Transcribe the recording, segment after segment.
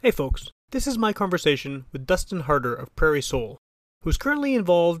Hey folks, this is my conversation with Dustin Harder of Prairie Soul, who's currently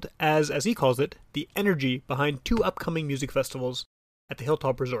involved as he calls it, the energy behind two upcoming music festivals at the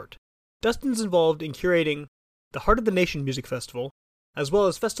Hilltop Resort. Dustin's involved in curating the Heart of the Nation Music Festival, as well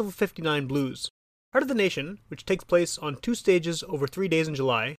as Festival 59 Blues. Heart of the Nation, which takes place on 2 stages over 3 days in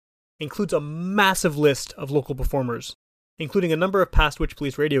July, includes a massive list of local performers, including a number of past Witch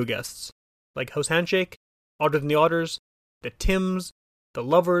Police radio guests, like House Handshake, Odder Than the Otters, the Tims, the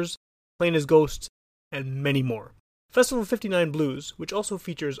Lovers, Plain as Ghosts, and many more. Festival 59 Blues, which also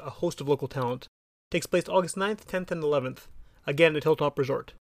features a host of local talent, takes place August 9th, 10th, and 11th, again at Hilltop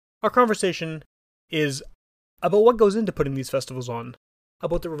Resort. Our conversation is about what goes into putting these festivals on,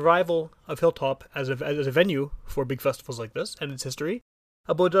 about the revival of Hilltop as a venue for big festivals like this, and its history,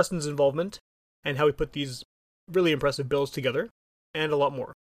 about Dustin's involvement, and how he put these really impressive bills together, and a lot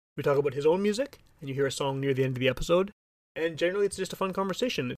more. We talk about his own music, and you hear a song near the end of the episode, and generally it's just a fun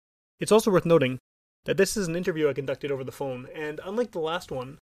conversation. It's also worth noting that this is an interview I conducted over the phone, and unlike the last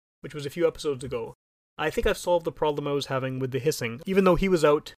one, which was a few episodes ago, I think I've solved the problem I was having with the hissing, even though he was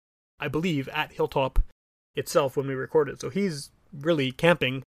out, I believe, at Hilltop itself when we recorded. So he's really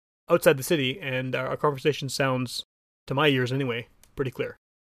camping outside the city, and our conversation sounds, to my ears anyway, pretty clear.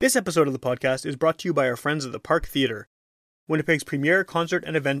 This episode of the podcast is brought to you by our friends at the Park Theatre, Winnipeg's premier concert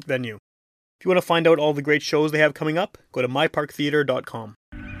and event venue. If you want to find out all the great shows they have coming up, go to myparktheatre.com.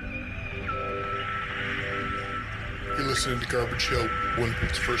 You're listening to Garbage Hill,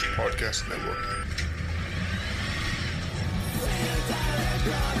 Winnipeg's first podcast network.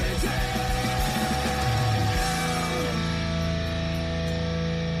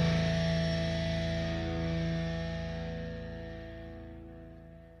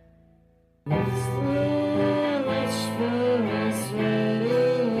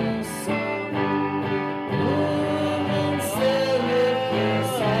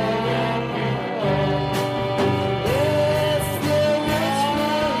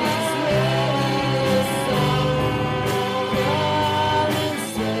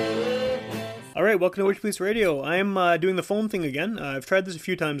 Welcome to Witch Police Radio. I'm doing the phone thing again. I've tried this a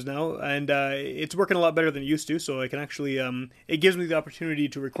few times now, and it's working a lot better than it used to, so I can actually, it gives me the opportunity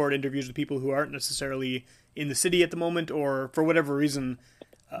to record interviews with people who aren't necessarily in the city at the moment, or for whatever reason,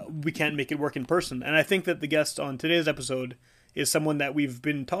 we can't make it work in person. And I think that the guest on today's episode is someone that we've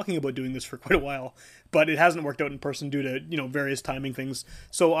been talking about doing this for quite a while, but it hasn't worked out in person due to, various timing things.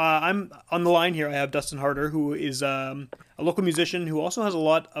 So I'm on the line here. I have Dustin Harder, who is a local musician who also has a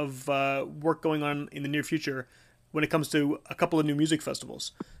lot of work going on in the near future when it comes to a couple of new music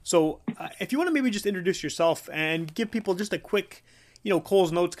festivals. So if you want to maybe just introduce yourself and give people just a quick,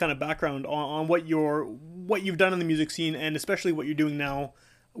 Cole's Notes kind of background on what you've done in the music scene, and especially what you're doing now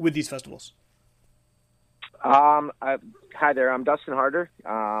with these festivals. Hi there, I'm Dustin Harder.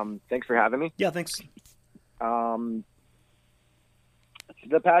 Thanks for having me. Yeah, thanks. The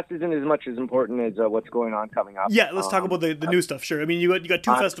past isn't as much as important as what's going on coming up. Yeah, let's talk about the new stuff, sure. I mean, you got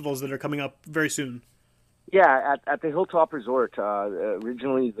 2 festivals that are coming up very soon. Yeah, at the Hilltop Resort.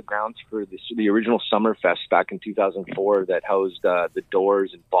 Originally, the grounds for the original Summerfest back in 2004 that housed the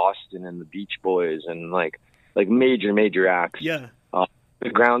Doors and Boston and the Beach Boys and like major acts. Yeah. The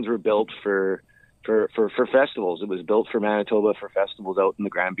grounds were built for festivals. It was built for Manitoba for festivals out in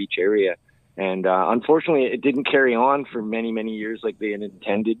the Grand Beach area. And unfortunately, it didn't carry on for many, many years like they had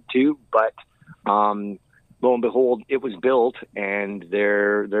intended to. But lo and behold, it was built, and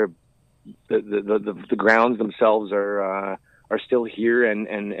the grounds themselves are still here,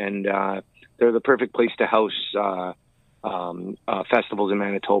 and they're the perfect place to house festivals in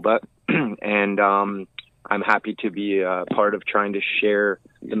Manitoba. And I'm happy to be a part of trying to share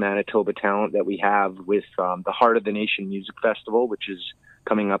the Manitoba talent that we have with the Heart of the Nation Music Festival, which is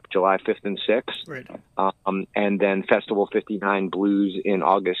coming up July 5th and 6th. Right. And then Festival 59 Blues in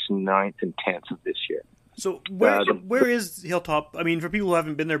August 9th and 10th of this year. So where is Hilltop? I mean, for people who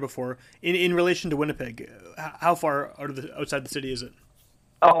haven't been there before, in relation to Winnipeg, how far outside the city is it?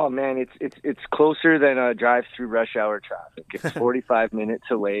 Oh man, it's closer than a drive through rush hour traffic. It's 45 minutes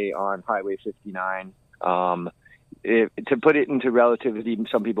away on Highway 59. To put it into relativity,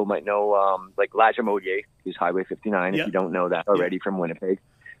 some people might know, like Lagimodiere is Highway 59. Yeah. If you don't know that already from Winnipeg,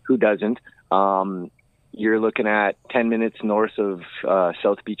 who doesn't? You're looking at 10 minutes north of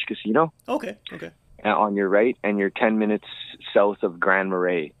South Beach Casino. Okay. On your right, and you're 10 minutes south of Grand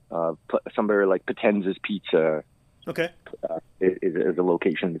Marais. Somewhere like Potenza's Pizza. Okay. Is a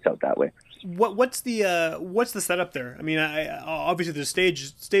location that's out that way. What's the setup there? I mean, obviously there's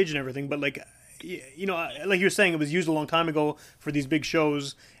stage and everything, but like you were saying, it was used a long time ago for these big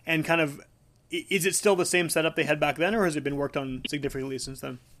shows, and kind of, is it still the same setup they had back then, or has it been worked on significantly since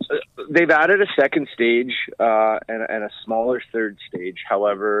then? they've added a second stage and a smaller third stage.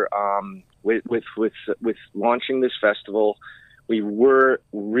 However, with launching this festival, we were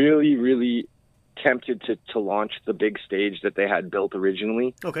really tempted to launch the big stage that they had built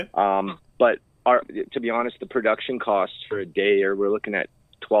originally. Okay. But to be honest, the production costs for a day we're looking at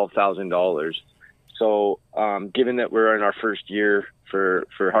 $12,000. So, given that we're in our first year for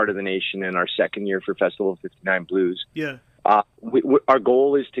Heart of the Nation and our second year for Festival of 59 Blues, yeah, our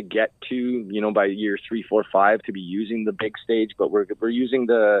goal is to get to, by year 3, 4, 5 to be using the big stage, but we're using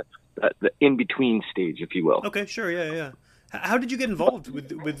the in between stage, if you will. Okay, sure, yeah. How did you get involved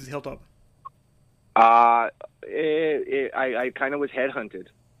with Hilltop? I kind of was headhunted.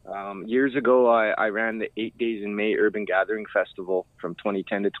 Years ago, I ran the 8 Days in May Urban Gathering Festival from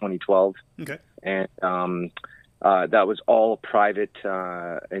 2010 to 2012. Okay. And that was all a private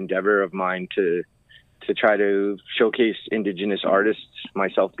endeavor of mine to try to showcase Indigenous artists.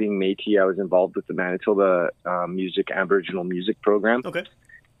 Myself being Métis, I was involved with the Manitoba Aboriginal Music Program. Okay.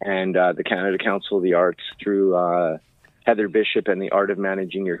 And the Canada Council of the Arts through Heather Bishop and the Art of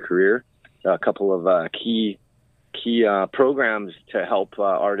Managing Your Career, a couple of key programs to help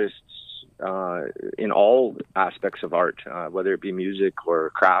artists in all aspects of art, whether it be music or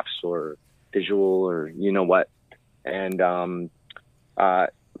crafts or visual or you know what. And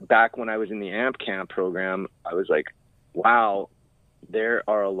back when I was in the AMP Camp program, I was like, wow, there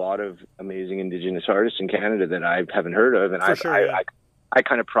are a lot of amazing Indigenous artists in Canada that I haven't heard of. And I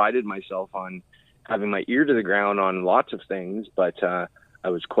kind of prided myself on having my ear to the ground on lots of things, but I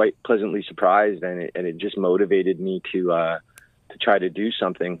was quite pleasantly surprised, and it just motivated me to try to do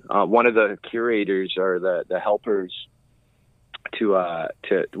something. One of the curators or the helpers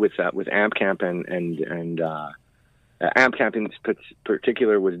with AMP Camp and AMP Camp in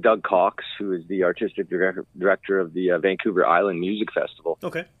particular was Doug Cox, who is the artistic director of the Vancouver Island Music Festival.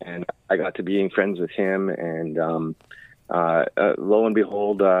 Okay. And I got to being friends with him, and lo and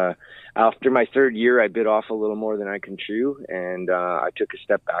behold, after my third year, I bit off a little more than I can chew, and I took a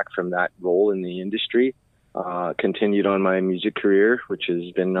step back from that role in the industry, continued on my music career, which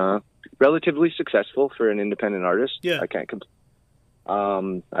has been relatively successful for an independent artist. Yeah. I can't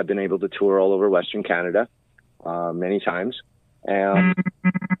complain. I've been able to tour all over Western Canada many times.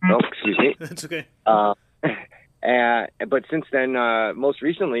 Excuse me. That's okay. But since then, most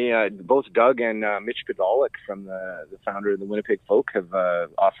recently, both Doug and Mitch Godalik, from the founder of the Winnipeg Folk, have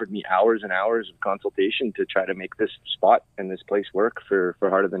offered me hours and hours of consultation to try to make this spot and this place work for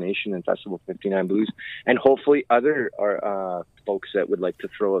Heart of the Nation and Festival 59 Blues, and hopefully other folks that would like to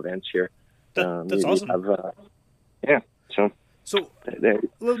throw events here. That's awesome. So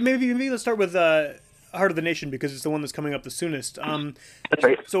maybe let's start with Heart of the Nation, because it's the one that's coming up the soonest. That's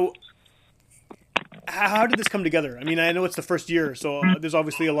right. So how did this come together? I mean, I know it's the first year, so there's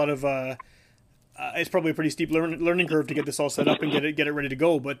obviously a lot of it's probably a pretty steep learning curve to get this all set up and get it ready to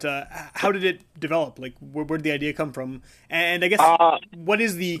go. But how did it develop? Like, where did the idea come from? And I guess what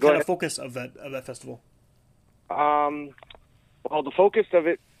is the kind of focus of that festival? Well, the focus of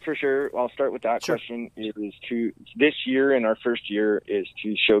it, for sure, I'll start with that question, is this year and our first year is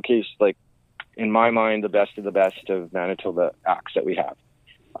to showcase, like, in my mind, the best of Manitoba acts that we have.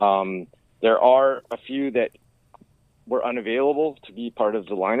 There are a few that were unavailable to be part of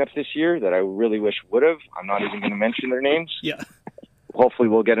the lineup this year that I really wish would have. I'm not even going to mention their names. Yeah. Hopefully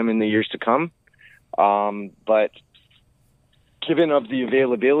we'll get them in the years to come. But given of the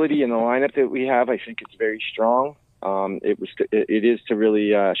availability and the lineup that we have, I think it's very strong. It is to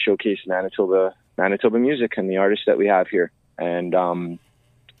really showcase Manitoba music and the artists that we have here. And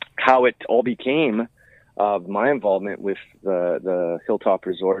how it all became of my involvement with the Hilltop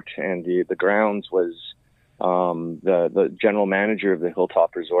Resort and the grounds was the general manager of the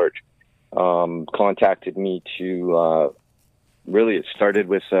Hilltop Resort contacted me to really, it started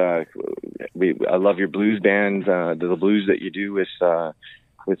with I love your blues band, the blues that you do with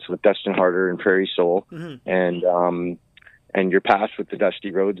Dustin Harder and Prairie Soul, and your past with the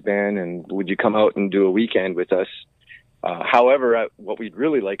Dusty Rhodes Band, and would you come out and do a weekend with us? However, what we'd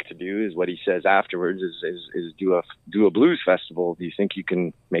really like to do is what he says afterwards is do a blues festival. Do you think you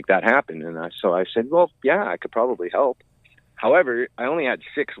can make that happen? And so I said, well, yeah, I could probably help. However, I only had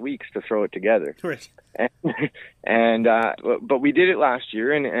 6 weeks to throw it together. Right. But we did it last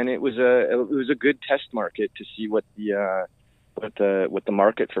year, and it was a good test market to see what the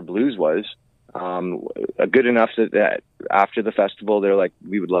market for blues was. Good enough that after the festival, they're like,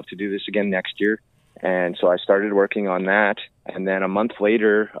 we would love to do this again next year. And so I started working on that, and then a month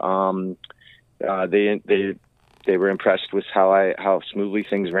later, they were impressed with how smoothly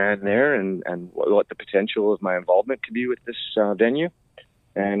things ran there, and what the potential of my involvement could be with this venue.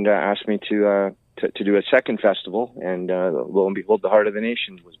 and asked me to do a second festival, and lo and behold, the Heart of the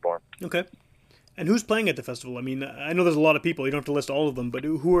Nation was born. Okay. And who's playing at the festival? I mean, I know there's a lot of people. You don't have to list all of them, but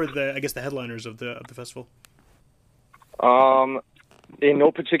who are the headliners of the festival? In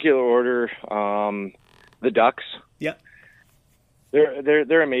no particular order, the Ducks. Yeah.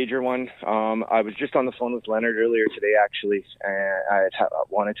 They're a major one. I was just on the phone with Leonard earlier today, actually, and I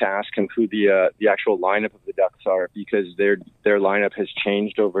wanted to ask him who the actual lineup of the Ducks are, because their lineup has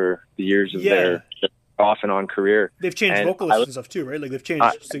changed over the years of their off and on career. They've changed vocalists and stuff too, right? Like they've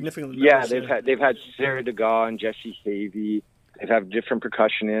changed significantly. Yeah, they've had Sarah Degas and Jesse Havey. They've had different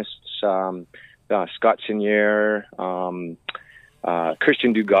percussionists, Scott Senior,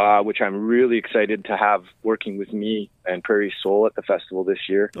 Christian Dugas, which I'm really excited to have working with me and Prairie Soul at the festival this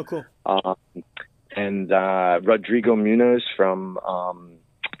year. Oh, cool. And Rodrigo Munoz from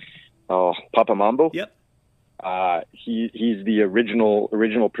Papa Mambo. Yep. He's the original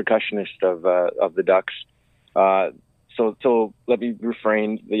percussionist of the Ducks. So let me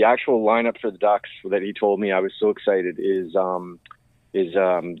refrain. The actual lineup for the Ducks that he told me, I was so excited, is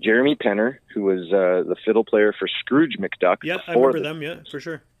Jeremy Penner, who was the fiddle player for Scrooge McDuck. Yeah, I remember them. Yeah, for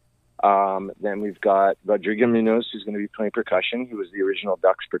sure. Then we've got Rodrigo Munoz, who's going to be playing percussion, who was the original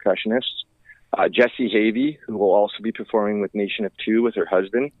Ducks percussionist. Jesse Havey, who will also be performing with Nation of Two with her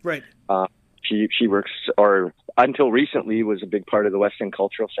husband. Right. She works, or until recently, was a big part of the West End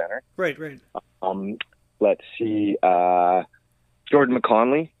Cultural Center. Right, right. Let's see. Jordan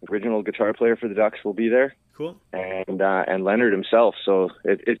McConley, original guitar player for the Ducks, will be there. Cool. And Leonard himself. So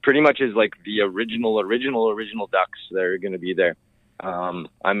it pretty much is like the original Ducks that are going to be there.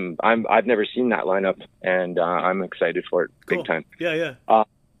 I've never seen that lineup, and I'm excited for it big time. Yeah.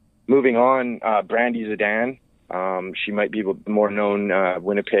 Moving on, Brandy Zidane. She might be more known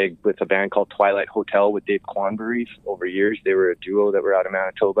Winnipeg with a band called Twilight Hotel with Dave Quanbury over years. They were a duo that were out of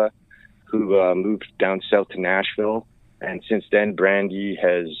Manitoba who moved down south to Nashville. And since then, Brandy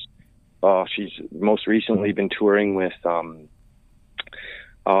has, she's most recently been touring with, I'm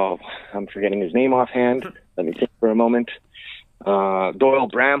forgetting his name offhand. Let me think for a moment. Doyle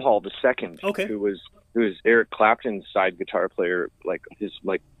Bramhall II, okay. who was Eric Clapton's side guitar player, like his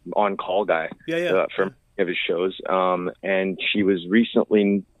on-call guy for many of his shows. And she was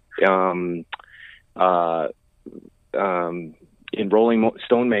recently in Rolling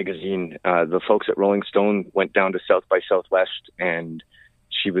Stone magazine. The folks at Rolling Stone went down to South by Southwest, and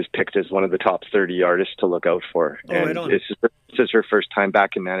she was picked as one of the top 30 artists to look out for. Right on. This is her first time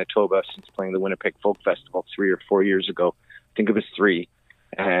back in Manitoba since playing the Winnipeg Folk Festival 3 or 4 years ago. I think it was 3.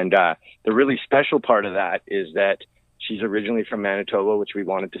 And the really special part of that is that she's originally from Manitoba, which we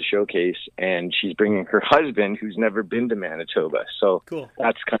wanted to showcase, and she's bringing her husband, who's never been to Manitoba. So cool.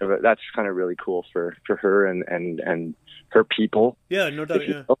 That's kind of really cool for her and her people. Yeah, no doubt.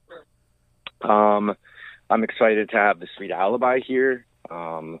 Yeah. I'm excited to have the Sweet Alibi here.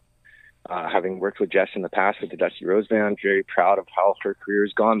 Having worked with Jess in the past with the Dusty Rose Band, very proud of how her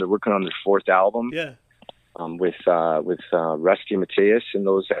career's gone. They're working on their 4th album. Yeah. With Rusty Mateus and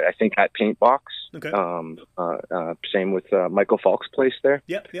those, I think, at Paintbox. Okay. Same with Michael Falk's place there.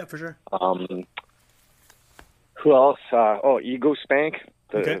 Yeah, for sure. Who else? Ego Spank.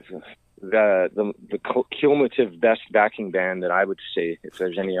 The cumulative best backing band that I would say, if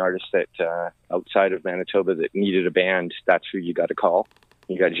there's any artist that outside of Manitoba that needed a band, that's who you got to call.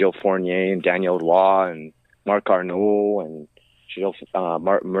 You got Jill Fournier and Daniel Roy and Marc Arnault and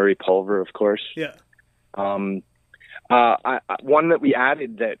Murray Pulver, of course. Yeah. One that we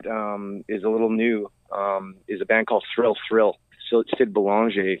added that is a little new is a band called Thrill Thrill. Sid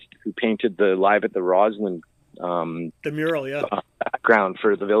Belanger, who painted the Live at the Roslyn the mural, background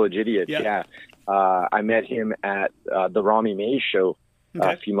for the Village Idiots. Yeah. I met him at the Romy Mays show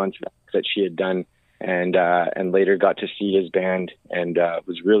a few months back that she had done, and later got to see his band, and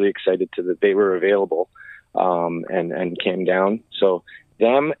was really excited that they were available, and came down. So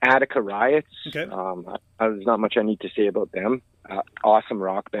them, Attica Riots. Okay. There's not much I need to say about them. Awesome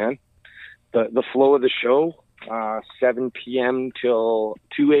rock band. The flow of the show, 7 p.m. till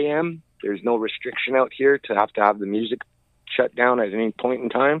 2 a.m. There's no restriction out here to have the music shut down at any point in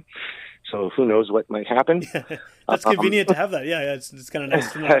time. So who knows what might happen. That's convenient to have that. Yeah, it's kind of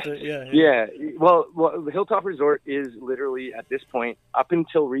nice to know. Yeah. Well, the Hilltop Resort is literally, at this point, up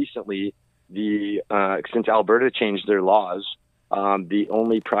until recently, since Alberta changed their laws, the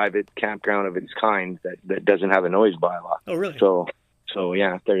only private campground of its kind that doesn't have a noise bylaw. Oh, really? So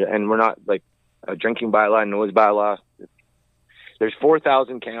yeah, and we're not like a drinking bylaw, noise bylaw. There's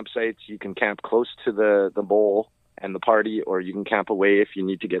 4,000 campsites. You can camp close to the bowl and the party, or you can camp away if you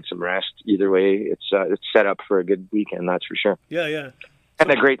need to get some rest. Either way, it's set up for a good weekend, that's for sure. Yeah.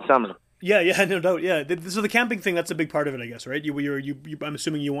 And a great summer. Yeah, no doubt. Yeah, so the camping thing, that's a big part of it, I guess, right? I'm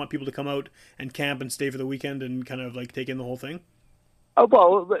assuming you want people to come out and camp and stay for the weekend and kind of like take in the whole thing. Oh,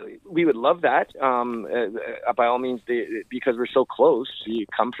 well, we would love that. By all means, because we're so close, you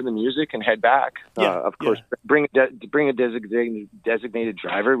come for the music and head back. Of course, bring a designated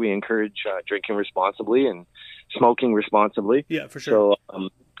driver. We encourage drinking responsibly and smoking responsibly. Yeah, for sure.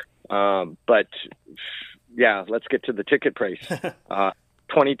 So, but yeah, let's get to the ticket price.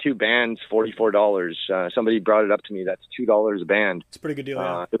 22 bands, $44. Somebody brought it up to me. That's $2 a band. It's a pretty good deal.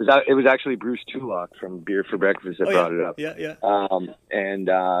 Yeah. It was actually Bruce Tulloch from Beer for Breakfast that brought it up. Yeah. And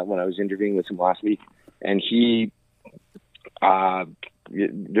when I was interviewing with him last week, and he,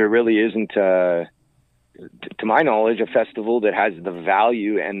 there really isn't, to my knowledge, a festival that has the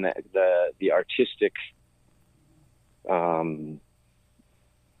value and the artistic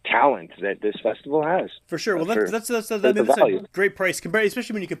talent that this festival has. For sure. Well, that's a great price,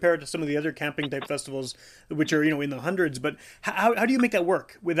 especially when you compare it to some of the other camping type festivals, which are in the hundreds. But how do you make that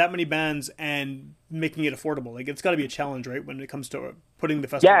work with that many bands and making it affordable? Like, it's got to be a challenge, right, when it comes to putting the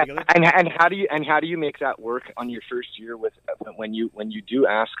festival together. And how do you make that work on your first year with when you do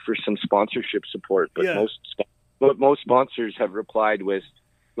ask for some sponsorship support? But most sponsors have replied with,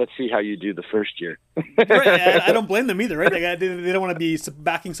 let's see how you do the first year. Right, I don't blame them either, right? They don't want to be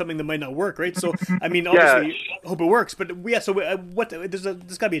backing something that might not work, right? So, I mean, obviously, hope it works. But yeah, so there's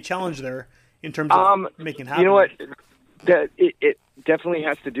got to be a challenge there in terms of making it happen. You know what? It definitely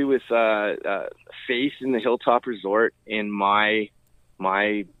has to do with faith in the Hilltop Resort. In my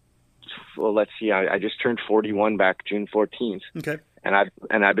well, let's see. I just turned 41 back June 14th. Okay.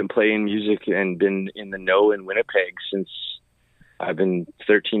 And I've been playing music and been in the know in Winnipeg since I've been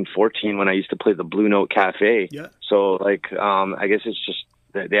 13, 14 when I used to play the Blue Note Cafe. Yeah. So I guess it's just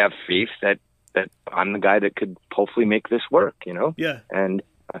that they have faith that I'm the guy that could hopefully make this work, Yeah. And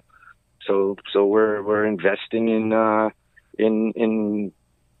so we're investing in that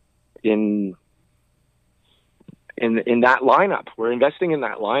lineup. We're investing in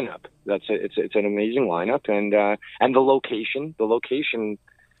that lineup. It's an amazing lineup, and the location.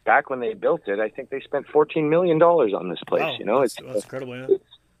 Back when they built it, I think they spent $14 million on this place. Wow, that's incredible.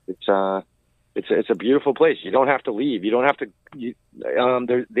 Yeah. It's a beautiful place. You don't have to leave. You don't have to.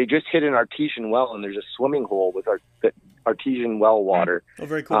 They just hit an artesian well, and there's a swimming hole with artesian well water. Oh,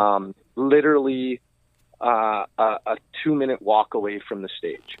 very cool. Literally a 2-minute walk away from the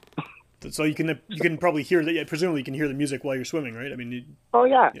stage. So you can probably hear that. Yeah, presumably you can hear the music while you're swimming, right? I mean.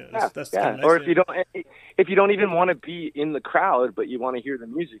 That's kind of nice, or if you don't even want to be in the crowd, but you want to hear the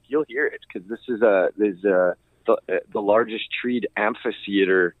music, you'll hear it because this is the largest treed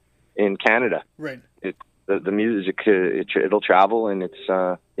amphitheater in Canada. Right. The music it'll travel, and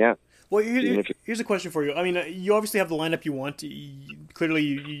it's yeah. Well, here's a question for you. I mean, you obviously have the lineup you want. Clearly,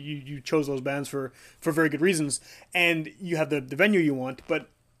 you chose those bands for very good reasons, and you have the venue you want, but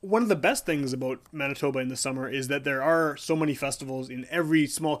one of the best things about Manitoba in the summer is that there are so many festivals in every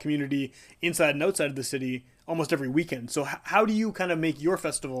small community inside and outside of the city almost every weekend. So how do you kind of make your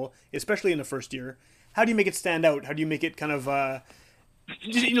festival, especially in the first year, how do you make it stand out? How do you make it kind of,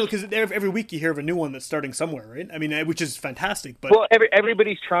 because every week you hear of a new one that's starting somewhere, right? I mean, which is fantastic. But well,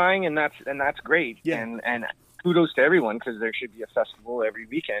 everybody's trying, and that's great. Yeah. And kudos to everyone, because there should be a festival every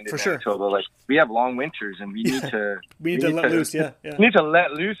weekend in Manitoba. Like, we have long winters, and we need to we need to let loose. Yeah. We need to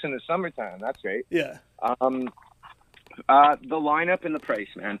let loose in the summertime. That's great. Yeah. The lineup and the price,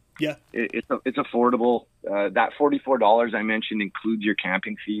 man. Yeah. It's affordable. That $44 I mentioned includes your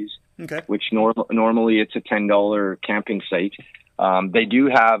camping fees. Okay. Which normally it's a $10 camping site. They do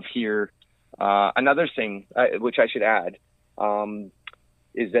have here another thing, which I should add.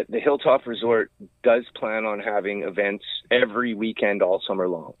 Is that the Hilltop Resort does plan on having events every weekend all summer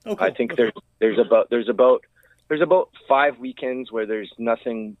long. Okay. I think there's about 5 weekends where there's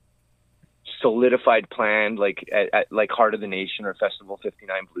nothing solidified planned, like at like Heart of the Nation or Festival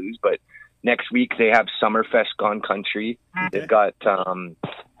 59 Blues. But next week they have Summerfest Gone Country. Okay. They've got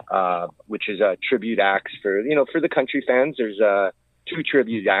which is a tribute acts for the country fans. There's 2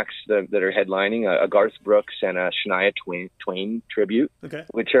 tribute acts that are headlining, a Garth Brooks and a Shania Twain tribute, okay,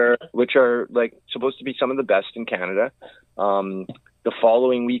 which are like supposed to be some of the best in Canada. The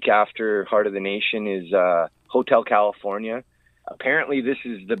following week after Heart of the Nation is Hotel California. Apparently, this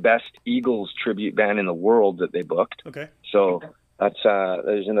is the best Eagles tribute band in the world that they booked. Okay, so that's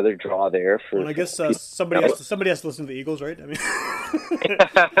there's another draw there for. Well, I guess somebody has to listen to the Eagles, right? I mean,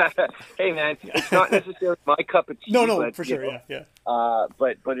 hey man, it's not necessarily my cup of tea. No, but, for sure, yeah.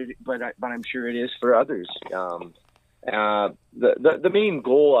 But I'm sure it is for others. The main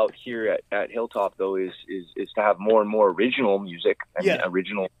goal out here at Hilltop though is to have more and more original music and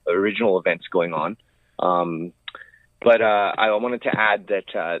original events going on. But I wanted to add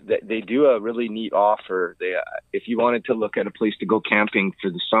that they do a really neat offer. If you wanted to look at a place to go camping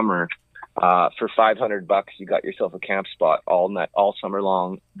for the summer, for $500, you got yourself a camp spot all summer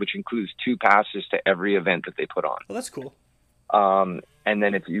long, which includes 2 passes to every event that they put on. Well, that's cool. And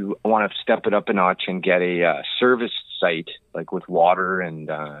then if you want to step it up a notch and get a service site, like with water and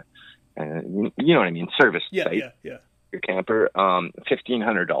you know what I mean, service site, your camper,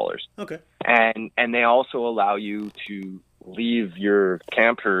 $1,500. Okay. And they also allow you to leave your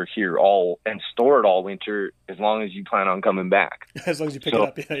camper here and store it all winter as long as you plan on coming back. As long as you pick it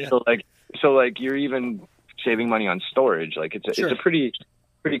up, yeah. So you're even saving money on storage. Like it's a pretty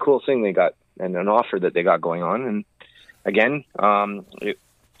cool thing they got, and an offer that they got going on. And again,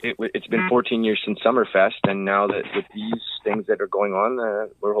 it's been 14 years since Summerfest, and now that with these things that are going on,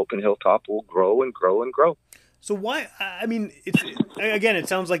 we're hoping Hilltop will grow and grow and grow. So why? I mean, it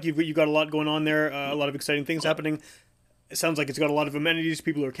sounds like you've got a lot going on there, a lot of exciting things happening. It sounds like it's got a lot of amenities.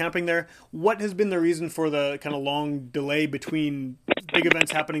 People are camping there. What has been the reason for the kind of long delay between big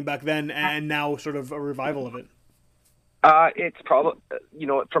events happening back then and now sort of a revival of it? It's probably,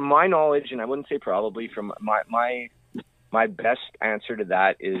 from my knowledge, and I wouldn't say probably, from my best answer to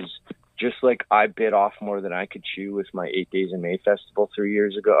that is just like I bit off more than I could chew with my 8 Days in May festival 3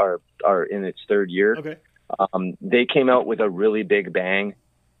 years ago, or in its third year. Okay. They came out with a really big bang,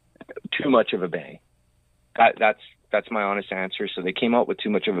 too much of a bang. That's my honest answer. So they came out with too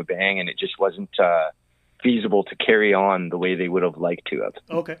much of a bang, and it just wasn't feasible to carry on the way they would have liked to have.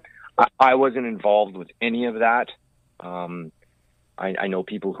 Okay. I wasn't involved with any of that. I know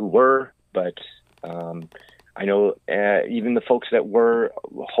people who were, but I know even the folks that were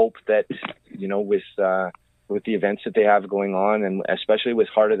hope that, with the events that they have going on, and especially with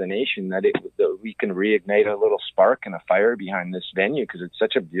Heart of the Nation, that we can reignite a little spark and a fire behind this venue, because it's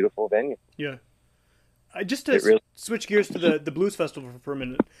such a beautiful venue. Yeah. Just to switch gears to the Blues Festival for a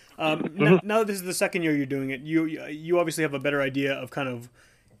minute. Now that this is the second year you're doing it, you obviously have a better idea of kind of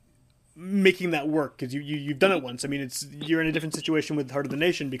making that work, because you've done it once. I mean, you're in a different situation with Heart of the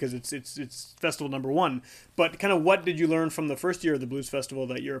Nation because it's festival number 1. But kind of what did you learn from the first year of the Blues Festival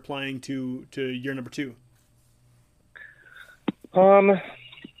that you're applying to year number 2? Or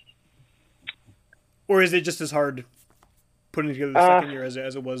is it just as hard putting together the second year as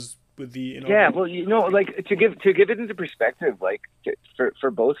it was with the inaugural? Yeah, well, to give it into perspective,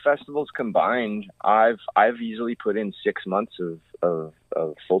 for both festivals combined, I've easily put in 6 months of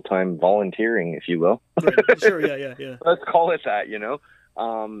full-time volunteering, if you will. Right. Sure, yeah. Let's call it that,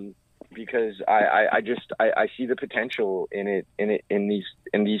 because I see the potential in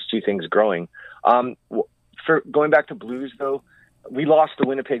these two things growing. For going back to blues though, we lost the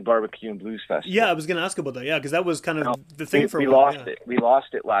Winnipeg Barbecue and Blues Festival. Yeah, I was going to ask about that. Yeah, because that was kind of the thing for we a while. Lost it. We lost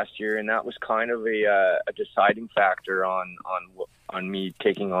it last year, and that was kind of a deciding factor on me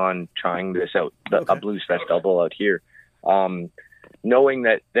taking on trying this out, a Blues Festival out here. Knowing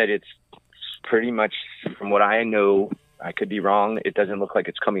that it's pretty much, from what I know, I could be wrong, it doesn't look like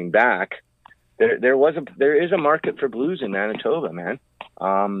it's coming back. There is a market for blues in Manitoba, man.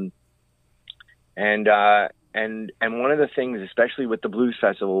 And one of the things, especially with the Blues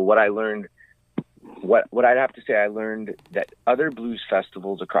Festival, what I learned, what I'd have to say, I learned that other blues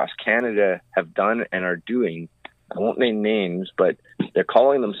festivals across Canada have done and are doing. I won't name names, but they're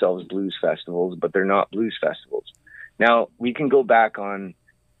calling themselves blues festivals, but they're not blues festivals. Now, we can go back on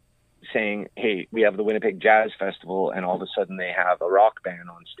saying, hey, we have the Winnipeg Jazz Festival, and all of a sudden they have a rock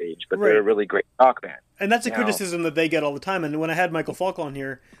band on stage, but they're a really great rock band. And that's a criticism that they get all the time. And when I had Michael Falk on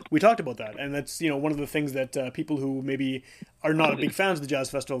here, we talked about that. And that's, one of the things that people who maybe are not big fans of the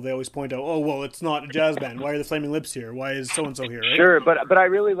Jazz Festival, they always point out, oh, well, it's not a jazz band. Why are the Flaming Lips here? Why is so-and-so here? Right? Sure, but I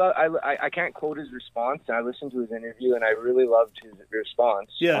really love, I can't quote his response. And I listened to his interview, and I really loved his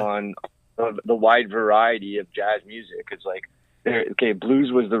response on the wide variety of jazz music. It's like, okay,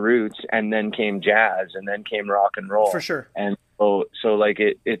 blues was the roots, and then came jazz, and then came rock and roll. For sure. And so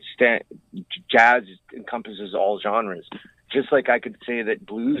jazz encompasses all genres, just like I could say that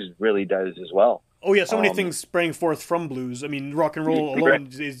blues really does as well. Oh yeah, so many things sprang forth from blues. I mean, rock and roll alone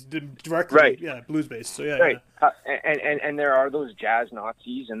is directly blues based. So yeah. And there are those jazz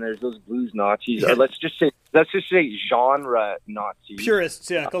Nazis, and there's those blues Nazis. Or let's just say genre Nazis. Purists,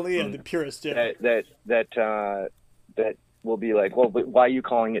 the purists, that will be like, well, but why are you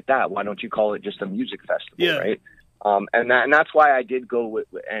calling it that? Why don't you call it just a music festival, right? And that's why I did go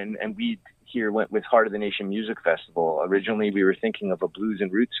and we here went with Heart of the Nation Music Festival. Originally, we were thinking of a Blues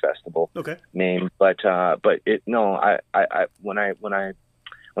and Roots Festival name, but when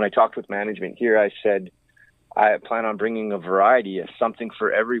I talked with management here, I said I plan on bringing a variety, something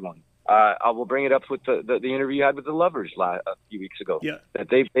for everyone. I will bring it up with the interview you had with the Lovers a few weeks ago. Yeah, that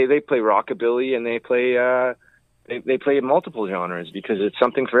they play rockabilly and they play multiple genres because it's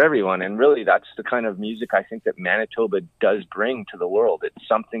something for everyone. And really, that's the kind of music I think that Manitoba does bring to the world. It's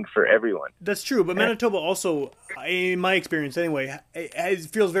something for everyone. That's true, but Manitoba also, in my experience anyway, it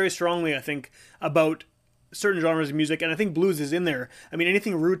feels very strongly, I think, about certain genres of music, and I think blues is in there. I mean,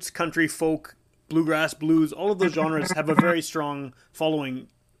 anything roots, country, folk, bluegrass, blues, all of those genres have a very strong following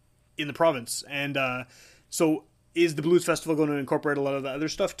in the province. And so is the Blues Festival going to incorporate a lot of the other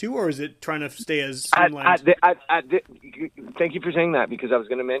stuff too, or is it trying to stay as streamlined? Thank you for saying that, because I was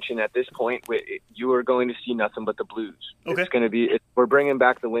going to mention at this point you are going to see nothing but the blues. Okay. It's going to be we're bringing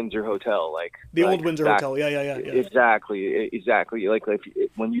back the Windsor Hotel, the old Windsor Hotel. Yeah. Exactly. Like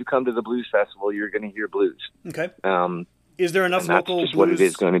when you come to the Blues Festival, you're going to hear blues. Okay. Is there enough local blues? That's just what it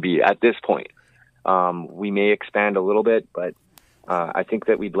is going to be at this point. We may expand a little bit, but I think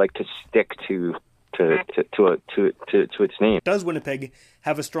that we'd like to stick to its name. Does Winnipeg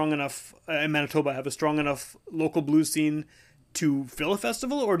have a strong enough, and Manitoba have a strong enough local blues scene to fill a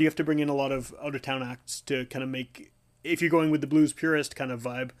festival, or do you have to bring in a lot of out-of-town acts to kind of make, if you're going with the blues purist kind of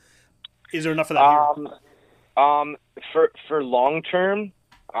vibe, is there enough of that here? For long term,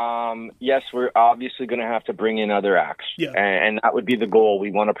 yes, we're obviously going to have to bring in other acts, and that would be the goal.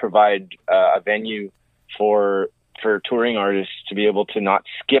 We want to provide a venue for touring artists to be able to not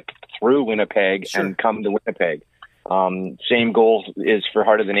skip through Winnipeg and come to Winnipeg. Same goal is for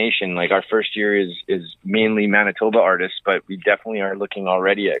Heart of the Nation. Like, our first year is mainly Manitoba artists, but we definitely are looking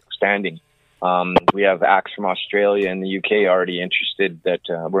already at expanding. We have acts from Australia and the UK already interested that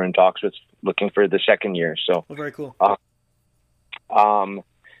we're in talks with, looking for the second year. So very cool.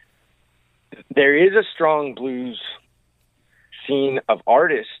 There is a strong blues scene of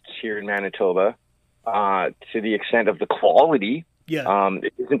artists here in Manitoba, to the extent of the quality.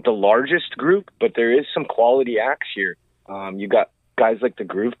 It isn't the largest group, but there is some quality acts here. You got guys like the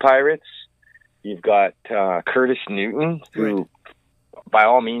Groove Pirates. You've got Curtis Newton, who, by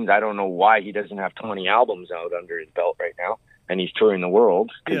all means, I don't know why he doesn't have 20 albums out under his belt right now, and he's touring the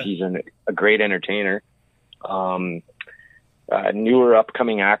world because he's a great entertainer. Newer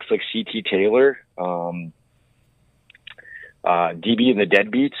upcoming acts like C.T. Taylor, DB and the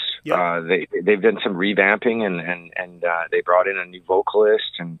Deadbeats. They've done some revamping and they brought in a new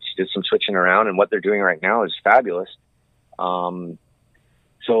vocalist and did some switching around, and what they're doing right now is fabulous. So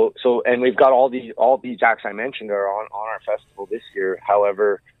and we've got all these acts I mentioned are on our festival this year.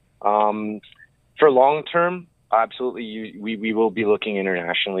 However, for long term, absolutely, we will be looking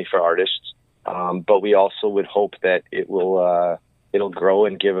internationally for artists, but we also would hope that it'll grow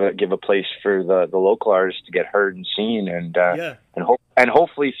and give a place for the local artists to get heard and seen, and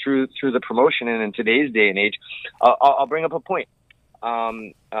hopefully through the promotion. And in today's day and age, I'll bring up a point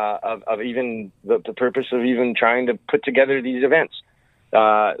of even the purpose of even trying to put together these events.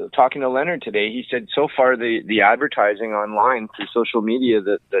 Talking to Leonard today, he said so far the advertising online through social media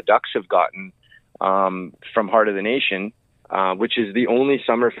that the Ducks have gotten from Heart of the Nation, which is the only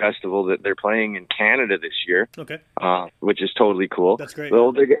summer festival that they're playing in Canada this year. Okay. Which is totally cool. That's great.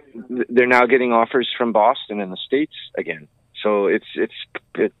 Well, they're now getting offers from Boston and the States again. So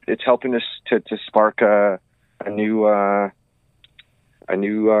it's helping us to spark a new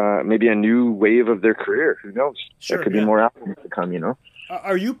maybe a new wave of their career. Who knows? Sure, there could be more albums to come.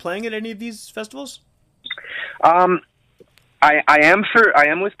 Are you playing at any of these festivals? I am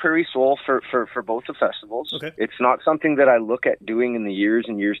with Prairie Soul for both the festivals. Okay. It's not something that I look at doing in the years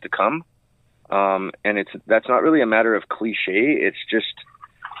and years to come. And that's not really a matter of cliche. It's just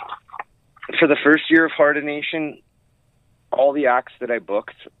for the first year of Heart of Nation, all the acts that I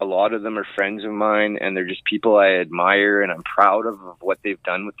booked, a lot of them are friends of mine, and they're just people I admire and I'm proud of what they've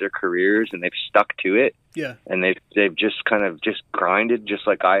done with their careers, and they've stuck to it. Yeah. And they've just kind of just grinded just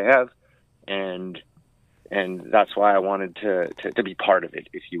like I have. And that's why I wanted to be part of it,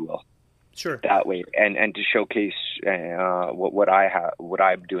 if you will. Sure. That way, and to showcase what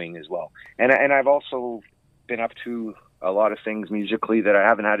I'm doing as well. And I've also been up to a lot of things musically that I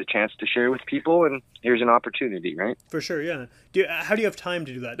haven't had a chance to share with people, and here's an opportunity, right? For sure, yeah. How do you have time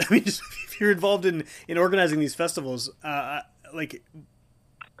to do that? I mean, if you're involved in organizing these festivals, like,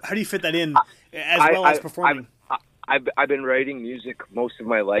 how do you fit that in as performing? I've been writing music most of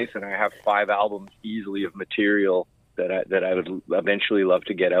my life, and I have 5 albums easily of material that I would eventually love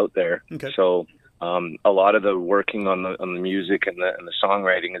to get out there. Okay. So A lot of the working on the music and the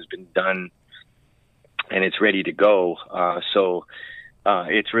songwriting has been done, and it's ready to go. So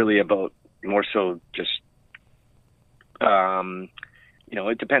it's really about more so just,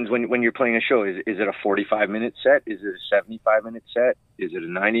 it depends when you're playing a show. Is it a 45-minute set? Is it a 75-minute set? Is it a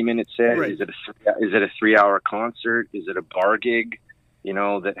 90-minute set? Right. Is it a 3-hour concert? Is it a bar gig,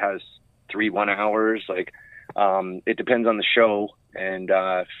 that has 1 hours? Like, it depends on the show. And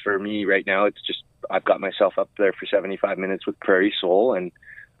for me right now, it's just I've got myself up there for 75 minutes with Prairie Soul. And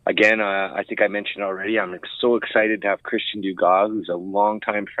again, I think I mentioned already, I'm so excited to have Christian Dugas, who's a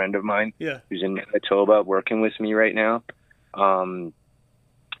longtime friend of mine, who's in Manitoba, working with me right now.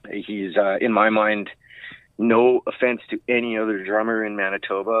 He's, in my mind, no offense to any other drummer in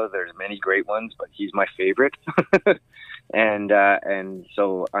Manitoba. There's many great ones, but he's my favorite. And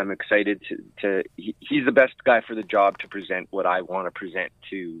so I'm excited he's the best guy for the job to present what I want to present,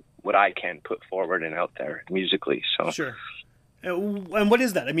 to what I can put forward and out there musically. So sure. And what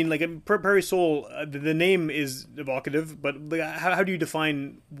is that? I mean, like Prairie Soul, the name is evocative, but how do you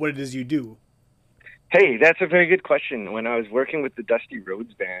define what it is you do? Hey, that's a very good question. When I was working with the Dusty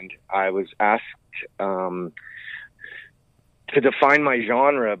Rhodes Band, I was asked to define my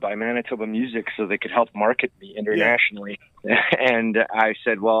genre by Manitoba Music so they could help market me internationally. Yeah. And I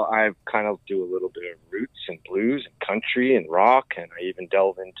said, well, I kind of do a little bit of roots and blues and country and rock, and I even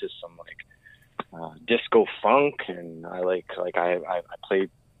delve into some disco funk, and I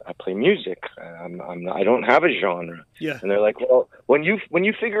play music. I don't have a genre. Yeah. And they're like, well, when you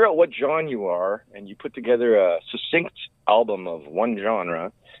figure out what genre you are and you put together a succinct album of one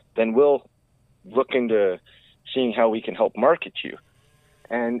genre, then we'll look into seeing how we can help market you.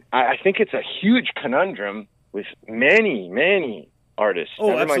 And I think it's a huge conundrum with many, many artists. Oh,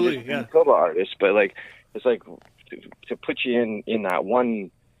 Never absolutely, mind yeah. Manitoba artists, but it's like to put you in that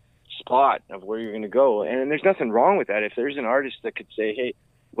one spot of where you're going to go. And there's nothing wrong with that. If there's an artist that could say, hey,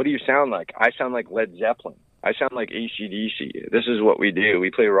 what do you sound like? I sound like Led Zeppelin. I sound like AC/DC. This is what we do.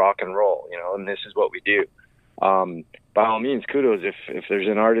 We play rock and roll, and this is what we do. By all means, kudos. If there's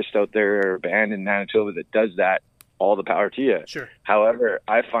an artist out there or a band in Manitoba that does that, all the power to you. Sure. However,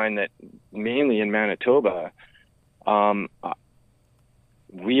 I find that mainly in Manitoba,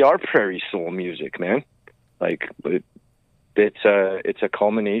 we are Prairie Soul music, man. Like, it's a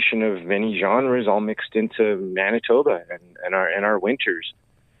culmination of many genres all mixed into Manitoba and our winters.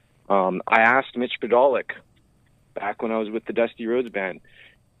 I asked Mitch Podolak back when I was with the Dusty Rhodes Band.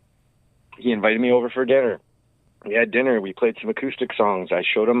 He invited me over for dinner. We had dinner. We played some acoustic songs. I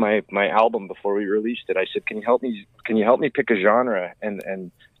showed him my album before we released it. I said, "Can you help me pick a genre?"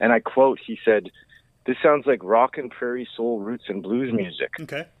 And I quote, he said, "This sounds like rock and Prairie Soul, roots and blues music."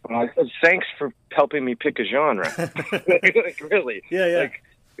 Okay. And I said, "Thanks for helping me pick a genre." Like, really? Yeah.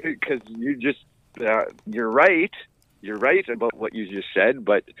 Because you're right. You're right about what you just said,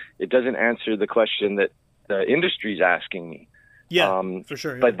 but it doesn't answer the question that the industry's asking me. Yeah, for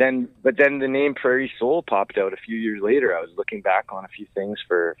sure. Yeah. But then the name Prairie Soul popped out a few years later. I was looking back on a few things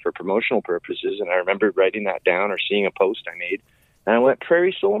for promotional purposes, and I remember writing that down or seeing a post I made, and I went,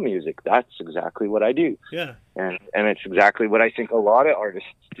 Prairie Soul music. That's exactly what I do. Yeah. And it's exactly what I think a lot of artists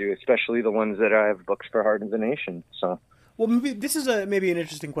do, especially the ones that have books for Heart of the Nation. So, well, maybe this is maybe an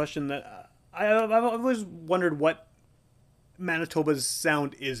interesting question that I've always wondered what Manitoba's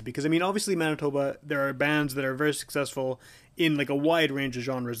sound is, because I mean, obviously Manitoba, there are bands that are very successful in like a wide range of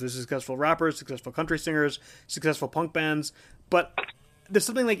genres. There's successful rappers, successful country singers, successful punk bands, but there's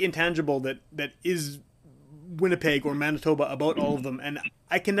something like intangible that is Winnipeg or Manitoba about all of them, and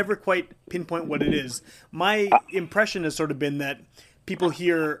I can never quite pinpoint what it is. My impression has sort of been that people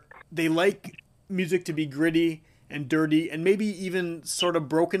here, they like music to be gritty and dirty and maybe even sort of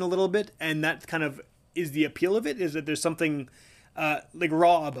broken a little bit, and that kind of is the appeal of it, is that there's something like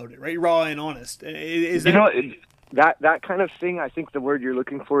raw about it, right? Raw and honest. Is that... that kind of thing, I think the word you're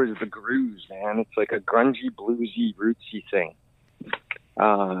looking for is the grooves, man. It's like a grungy, bluesy, rootsy thing.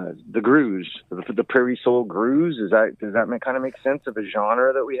 The grooves, the Prairie Soul grooves, does that kind of make sense of a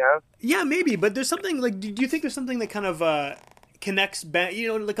genre that we have? Yeah, maybe, but there's something like, do you think there's something that kind of connects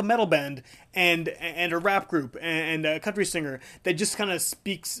like a metal band and a rap group and a country singer that just kind of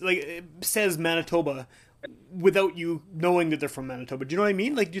speaks, like, says Manitoba without you knowing that they're from Manitoba? Do you know what I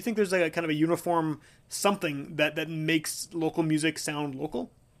mean? Like, do you think there's like a kind of a uniform something that makes local music sound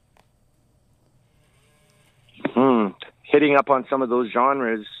local? Hitting up on some of those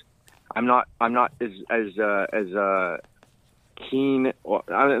genres, I'm not as keen. Or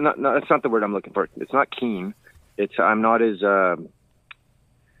that's not the word I'm looking for. It's not keen. I'm not as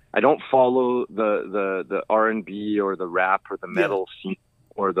I don't follow the R&B or the rap or the metal scene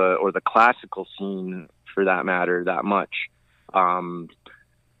or the classical scene for that matter that much.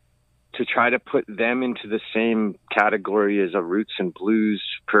 To try to put them into the same category as a roots and blues,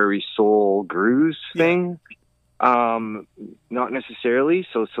 prairie soul, grooves thing, not necessarily.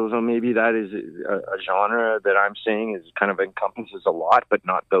 So maybe that is a genre that I'm saying is kind of encompasses a lot, but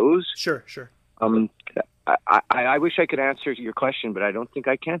not those. Sure. I wish I could answer your question, but I don't think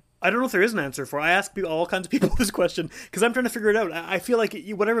I can. I don't know if there is an answer for it. I ask all kinds of people this question because I'm trying to figure it out. I feel like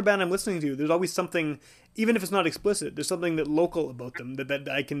whatever band I'm listening to, there's always something, even if it's not explicit, there's something that local about them that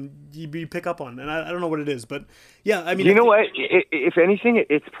I can pick up on. And I don't know what it is, but yeah, I mean... You know what? If anything,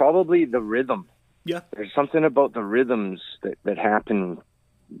 it's probably the rhythm. Yeah. There's something about the rhythms that happen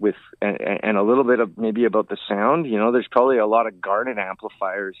with, and a little bit of maybe about the sound. You know, there's probably a lot of garden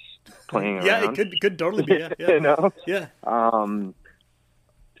amplifiers playing around. Yeah, it could totally be. Yeah. You know? Yeah.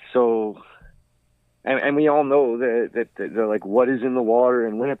 So, and we all know that they're like, what is in the water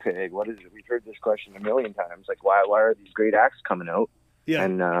in Winnipeg? What is it? We've heard this question a million times. Like, why are these great acts coming out? Yeah.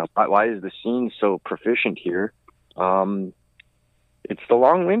 And why is the scene so proficient here? It's the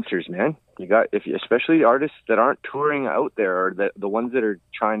long winters, man. You got, especially artists that aren't touring out there, or the ones that are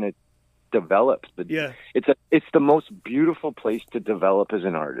trying to develop. It's the most beautiful place to develop as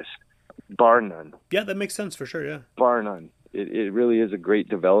an artist, bar none. Yeah, that makes sense for sure. Yeah, bar none. It really is a great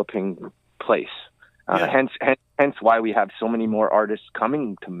developing place. Hence why we have so many more artists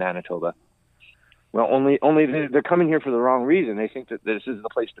coming to Manitoba. Well, only they're coming here for the wrong reason. They think that this is the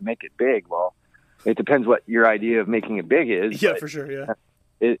place to make it big. Well, it depends what your idea of making it big is. Yeah, for sure. Yeah.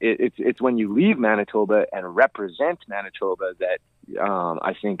 It's when you leave Manitoba and represent Manitoba that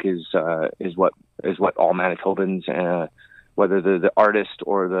I think is what all Manitobans, whether the artist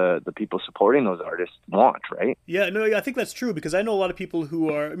or the people supporting those artists, want, right? Yeah, no, I think that's true, because I know a lot of people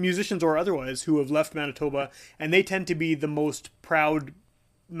who are musicians or otherwise who have left Manitoba, and they tend to be the most proud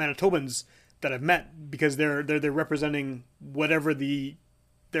Manitobans that I've met, because they're representing whatever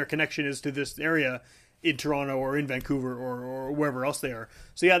their connection is to this area in Toronto or in Vancouver or wherever else they are.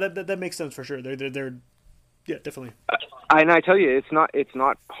 So yeah, that makes sense for sure. They're yeah, definitely. And I tell you, it's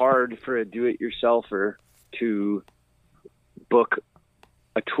not hard for a do-it-yourselfer to book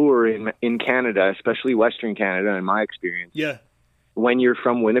a tour in Canada, especially Western Canada, in my experience. Yeah. When you're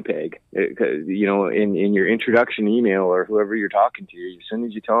from Winnipeg, you know, in your introduction email or whoever you're talking to, as soon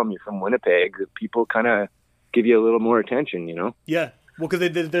as you tell them you're from Winnipeg, people kind of give you a little more attention, you know? Yeah. Well,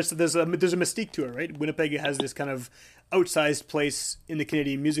 because there's a mystique to it, right? Winnipeg has this kind of outsized place in the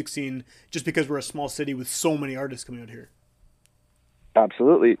Canadian music scene just because we're a small city with so many artists coming out here.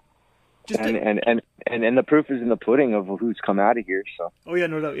 Absolutely. And the proof is in the pudding of who's come out of here. So. Oh yeah,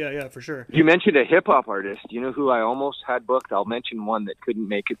 no doubt. Yeah, for sure. You mentioned a hip hop artist. You know who I almost had booked? I'll mention one that couldn't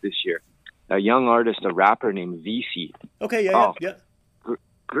make it this year. A young artist, a rapper named VC. Okay, yeah.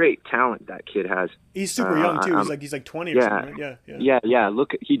 Great talent that kid has. He's super young too. He's like 20 or something. Right? Yeah.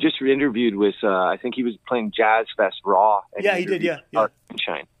 Look, he just interviewed with. I think he was playing Jazz Fest Raw. Yeah, he did. Yeah.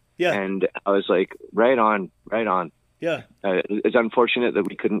 Sunshine. Yeah. And I was like, right on. Yeah. It's unfortunate that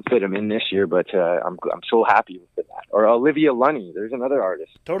we couldn't fit him in this year, but I'm so happy with that. Or Olivia Lunny, there's another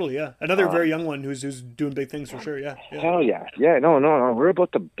artist. Totally, yeah. Another very young one who's doing big things for sure. Yeah. Hell yeah. Yeah. No. We're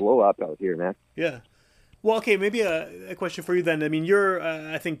about to blow up out here, man. Yeah. Well, okay, maybe a question for you then. I mean, you're,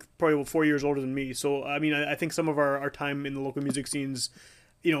 I think, probably 4 years older than me. So, I mean, I think some of our time in the local music scenes,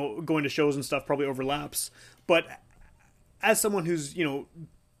 you know, going to shows and stuff probably overlaps. But as someone who's, you know,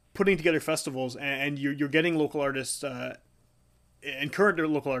 putting together festivals and you're getting local artists and current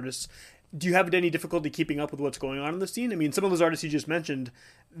local artists, do you have any difficulty keeping up with what's going on in the scene? I mean, some of those artists you just mentioned,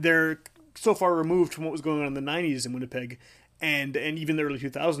 they're so far removed from what was going on in the 90s in Winnipeg. And even the early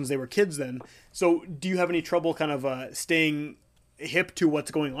 2000s, they were kids then. So do you have any trouble kind of staying hip to what's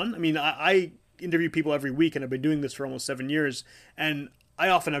going on? I mean, I interview people every week, and I've been doing this for almost 7 years, and I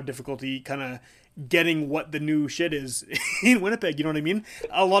often have difficulty kind of getting what the new shit is in Winnipeg. You know what I mean?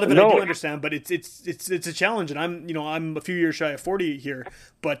 A lot of it I do understand, but it's a challenge, and I'm a few years shy of 40 here,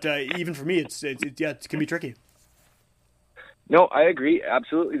 but even for me, it can be tricky. No, I agree.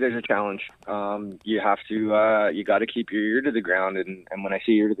 Absolutely, there's a challenge. You have to, you got to keep your ear to the ground, and when I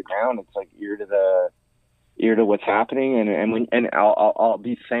say ear to the ground, it's like ear to what's happening, and I'll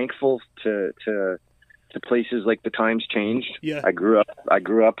be thankful to places like the Times Changed. Yeah. I grew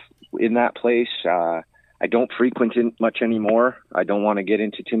up in that place. I don't frequent it much anymore. I don't want to get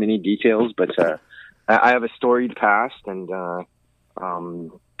into too many details, but I have a storied past, and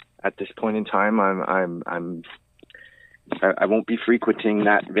at this point in time, I won't be frequenting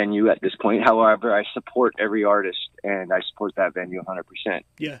that venue at this point. However, I support every artist, and I support that venue 100%.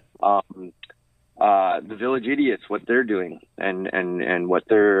 Yeah. the Village Idiots, what they're doing and what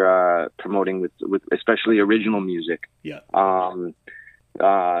they're promoting with especially original music. Yeah.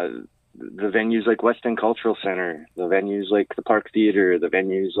 The venues like West End Cultural Center, the venues like the Park Theater, the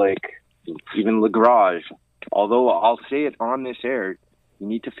venues like even Le Garage. Although I'll say it on this air, you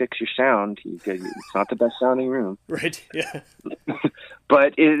need to fix your sound. It's not the best sounding room. Right, yeah.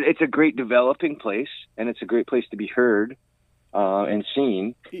 But it's a great developing place, and it's a great place to be heard and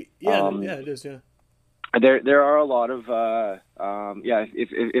seen. Yeah, it is, yeah. There are a lot of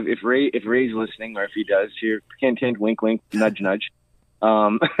if Ray's listening, or if he does, here, hint hint, wink wink, nudge nudge.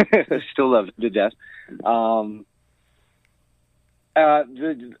 Still love it to death. All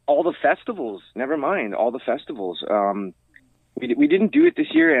the festivals, never mind, all the festivals. We didn't do it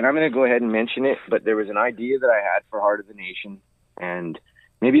this year, and I'm going to go ahead and mention it, but there was an idea that I had for Heart of the Nation, and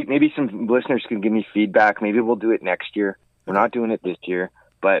maybe some listeners can give me feedback. Maybe we'll do it next year. We're not doing it this year,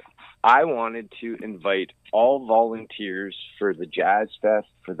 but I wanted to invite all volunteers for the Jazz Fest,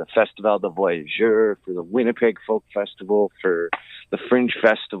 for the Festival de Voyageurs, for the Winnipeg Folk Festival, for the Fringe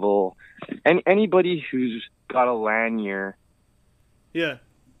Festival, and anybody who's got a lanyard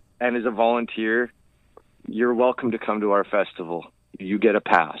and is a volunteer, you're welcome to come to our festival. You get a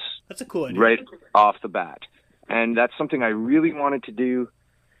pass. That's a cool idea. Right off the bat. And that's something I really wanted to do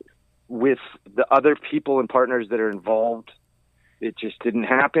with the other people and partners that are involved. It just didn't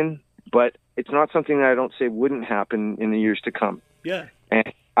happen, but it's not something that I don't say wouldn't happen in the years to come. Yeah.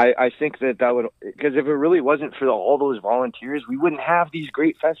 And I think that would, because if it really wasn't for all those volunteers, we wouldn't have these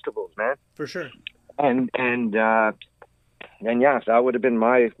great festivals, man. For sure. And yeah, that would have been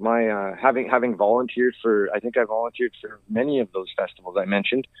my having volunteered for. I think I volunteered for many of those festivals I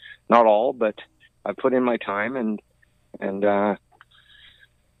mentioned, not all, but I put in my time and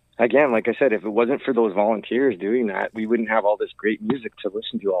again, like I said, if it wasn't for those volunteers doing that, we wouldn't have all this great music to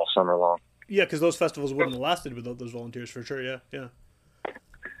listen to all summer long. Yeah, because those festivals wouldn't have lasted without those volunteers, for sure. Yeah.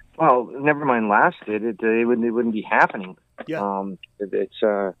 Well, never mind lasted. It wouldn't be happening. Yeah. It's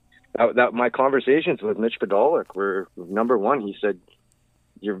that my conversations with Mitch Podolak were number one. He said,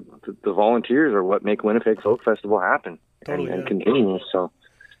 the volunteers are what make Winnipeg Folk Festival happen and continue. So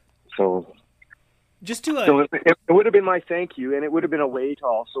just to so it would have been my thank you, and it would have been a way to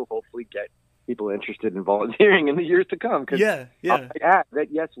also hopefully get people interested in volunteering in the years to come. Yeah. I'll add that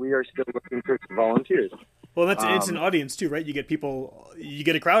yes, we are still looking for volunteers. Well, it's an audience too, right? You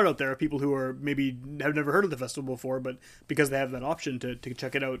get a crowd out there of people who are maybe have never heard of the festival before, but because they have that option to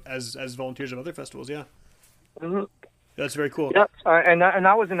check it out as volunteers of other festivals, yeah. Mm-hmm. That's very cool. Yeah, and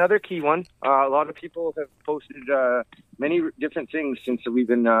that was another key one. A lot of people have posted many different things since we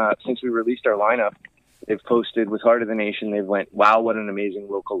released our lineup. They've posted with Heart of the Nation. They've went, wow, what an amazing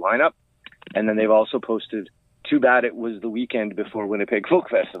local lineup, and then they've also posted, too bad it was the weekend before Winnipeg Folk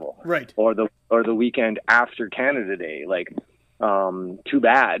Festival, right? Or the weekend after Canada Day. Like, too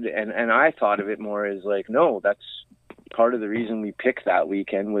bad. And I thought of it more as like, no, that's part of the reason we picked that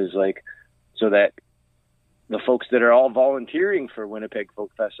weekend was like so that the folks that are all volunteering for Winnipeg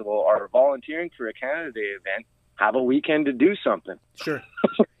Folk Festival are volunteering for a Canada Day event, have a weekend to do something. Sure.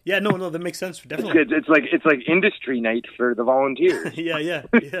 Yeah, no, that makes sense. Definitely. It's like industry night for the volunteers. Yeah.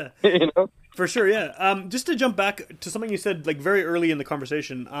 You know? For sure, yeah. Just to jump back to something you said like very early in the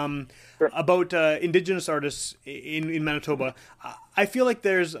conversation Sure. about Indigenous artists in Manitoba. I feel like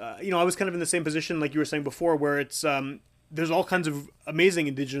there's, I was kind of in the same position like you were saying before, where it's there's all kinds of amazing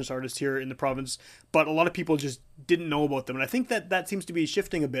Indigenous artists here in the province, but a lot of people just didn't know about them. And I think that seems to be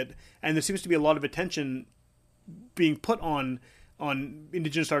shifting a bit, and there seems to be a lot of attention being put on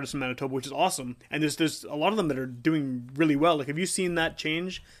Indigenous artists in Manitoba, which is awesome. And there's a lot of them that are doing really well. Like, have you seen that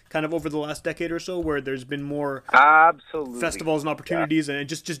change kind of over the last decade or so, where there's been more absolutely festivals and opportunities and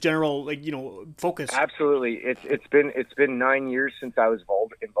just general focus? Absolutely. It's been 9 years since I was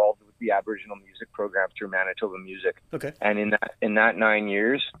involved with the Aboriginal music program through Manitoba Music. Okay. And in that 9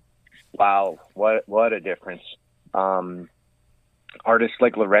 years, wow, what a difference. Artists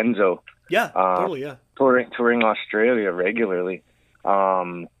like Lorenzo. Yeah, totally, yeah. Touring Australia regularly.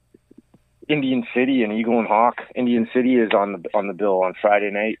 Indian City and Eagle and Hawk. Indian City is on the bill on Friday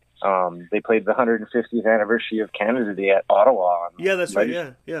night. They played the 150th anniversary of Canada Day at Ottawa. Yeah, that's right.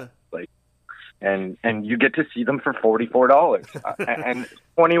 Yeah. And you get to see them for $44 and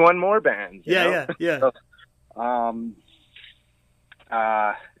 21 more bands. Yeah. So,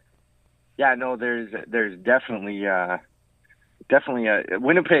 there's definitely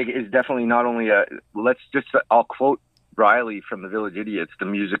Winnipeg is definitely not only I'll quote Riley from the Village Idiots, the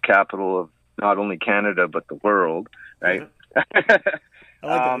music capital of not only Canada but the world, right? Yeah.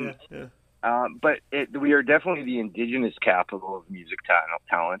 I like that. Yeah. But we are definitely the Indigenous capital of music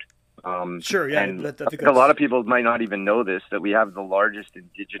talent. Sure, yeah. And I think a lot of people might not even know this, that we have the largest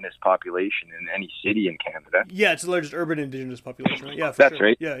Indigenous population in any city in Canada. Yeah, it's the largest urban Indigenous population, right? Yeah, for That's sure.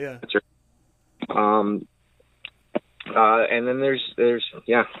 right. Yeah. That's right. And then there's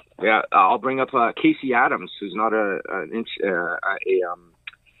I'll bring up Casey Adams, who's not a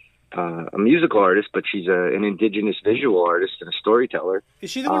musical artist, but she's an Indigenous visual artist and a storyteller.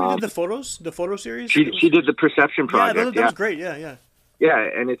 Is she the one who did the photo series? She did the Perception Project. Yeah, that was great. Yeah. Yeah,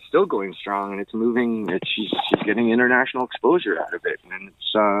 and it's still going strong, and it's moving. She's getting international exposure out of it, and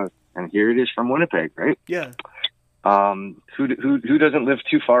it's and here it is from Winnipeg, right? Yeah. Who doesn't live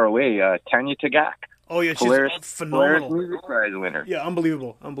too far away? Tanya Tagaq. Oh yeah, she's phenomenal. Polaris Music Prize winner. Yeah,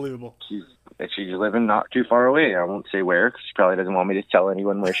 unbelievable. She's living not too far away. I won't say where, because she probably doesn't want me to tell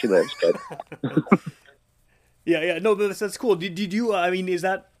anyone where she lives. But yeah. No, that's cool. Did you? I mean, is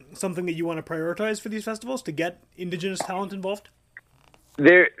that something that you want to prioritize for these festivals, to get Indigenous talent involved?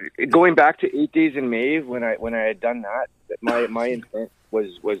 Going back to 8 Days in May, when I had done that, my intent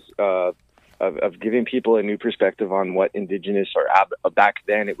was of giving people a new perspective on what Indigenous or back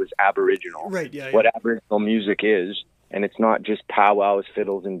then it was Aboriginal. Right. Yeah. What Aboriginal music is, and it's not just powwows,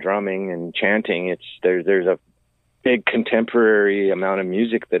 fiddles, and drumming and chanting. There's a big contemporary amount of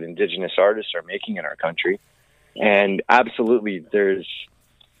music that Indigenous artists are making in our country, and absolutely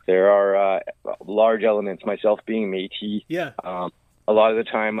there are large elements. Myself being Métis. Yeah. A lot of the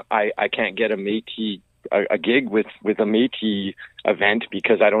time, I can't get a Métis a gig with a Métis event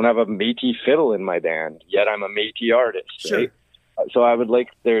because I don't have a Métis fiddle in my band. Yet I'm a Métis artist. Sure. Right? So I would like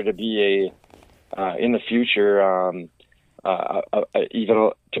there to be in the future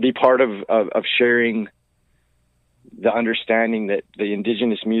even to be part of sharing the understanding that the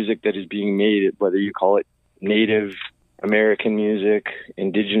Indigenous music that is being made, whether you call it Native American music,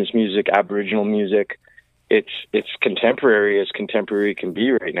 Indigenous music, Aboriginal music, it's contemporary as contemporary can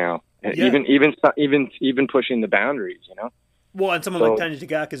be right now. Yeah. Even pushing the boundaries, you know. Well, and someone like Tanya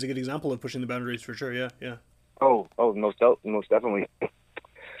Tagaq is a good example of pushing the boundaries for sure. Yeah. Oh, most definitely.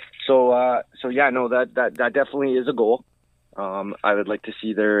 So yeah, no, that definitely is a goal. I would like to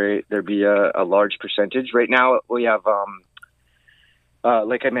see there be a large percentage. Right now, we have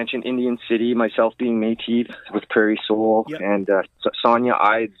like I mentioned, Indian City, myself being Métis with Prairie Soul, yep. and Sonia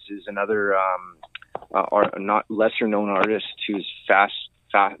Ides is another not lesser known artist who's fast.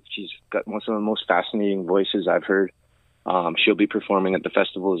 She's got one of the most fascinating voices I've heard. She'll be performing at the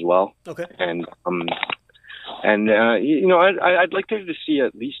festival as well. Okay. And you know, I'd like to see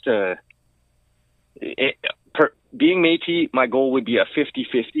at least being Métis, my goal would be a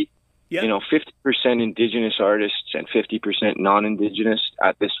 50-50. Yeah. You know, 50% Indigenous artists and 50% non-Indigenous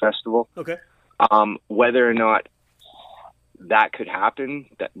at this festival. Okay. Whether or not that could happen,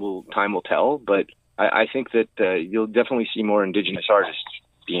 time will tell. But I think that you'll definitely see more Indigenous artists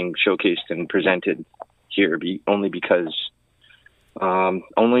being showcased and presented here, only because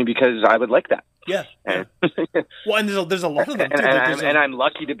I would like that. Yeah. Well, and there's a lot of them too. And I'm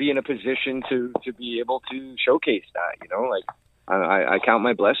lucky to be in a position to be able to showcase that. You know, like I count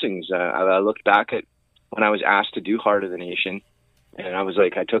my blessings. I looked back at when I was asked to do Heart of the Nation, and I was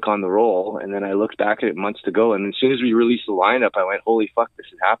like, I took on the role, and then I looked back at it months to go, and as soon as we released the lineup, I went, holy fuck, this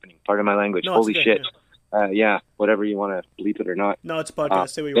is happening. Pardon my language. No, holy okay, shit. Yeah, whatever you want to bleep it or not. No, it's a podcast.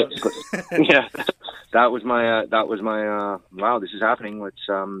 Say what you want. Yeah, that was my wow, this is happening. Let's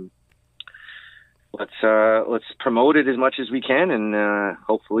promote it as much as we can, and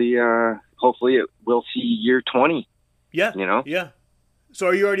hopefully it will see year 20. Yeah, you know. Yeah. So,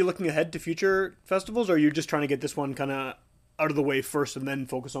 are you already looking ahead to future festivals, or are you just trying to get this one kind of out of the way first, and then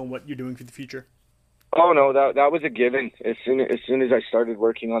focus on what you're doing for the future? Oh no, that was a given. As soon as I started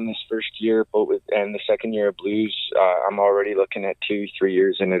working on this first year, and the second year of Blues, I'm already looking at 2-3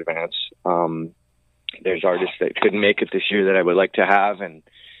 years in advance. There's artists that couldn't make it this year that I would like to have, and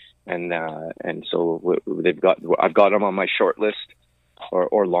so I've got them on my short list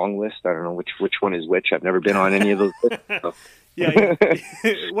or long list. I don't know which one is which. I've never been on any of those lists. So. Yeah.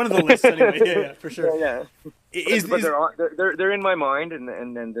 One of the lists anyway. Yeah, for sure. Yeah. But they're in my mind,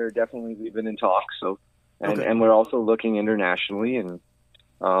 and they're definitely we've been in talks. So, and we're also looking internationally, and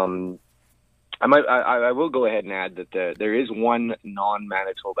I will go ahead and add that there is one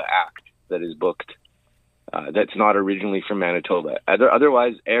non-Manitoba act that is booked. That's not originally from Manitoba.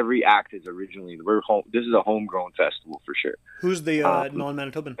 Otherwise, every act is originally this is a homegrown festival for sure. Who's the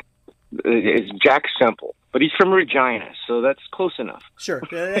non-Manitoban? It's Jack Semple, but he's from Regina, so that's close enough. Sure,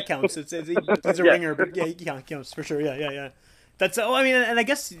 that counts. It's a ringer, but yeah, he counts for sure. Yeah. That's I mean, and I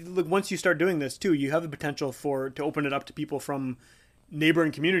guess look, once you start doing this too, you have the potential to open it up to people from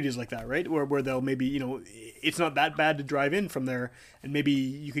neighboring communities like that, right? Where they'll maybe, it's not that bad to drive in from there, and maybe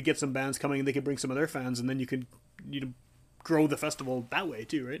you could get some bands coming and they could bring some of their fans, and then you could, grow the festival that way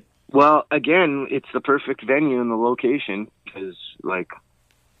too, right? Well, again, it's the perfect venue and the location because, like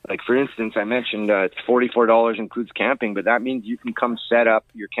for instance, I mentioned it's $44 includes camping, but that means you can come set up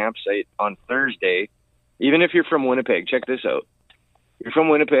your campsite on Thursday, even if you're from Winnipeg. Check this out. You're from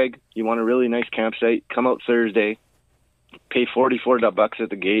Winnipeg, you want a really nice campsite, come out Thursday, pay $44 at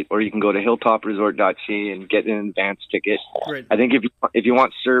the gate, or you can go to hilltopresort.ca and get an advance ticket. Right. I think if you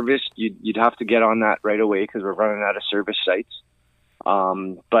want service, you'd have to get on that right away because we're running out of service sites.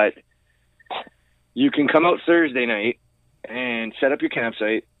 But you can come out Thursday night and set up your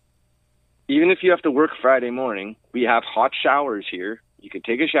campsite. Even if you have to work Friday morning, we have hot showers here. You could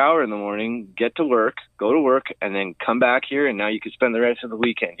take a shower in the morning, get to work, go to work, and then come back here, and now you can spend the rest of the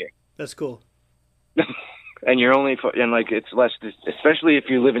weekend here. That's cool. And you're only, and like it's less, especially if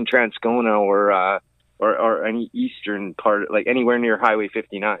you live in Transcona or any eastern part, like anywhere near Highway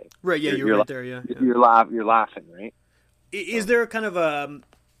 59. Right. Yeah, you're right there. Yeah. You're laughing, right? Is there kind of a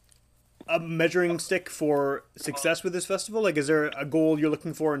measuring stick for success with this festival? Like, is there a goal you're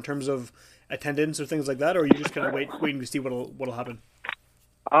looking for in terms of attendance or things like that, or are you just kind of waiting to see what'll happen?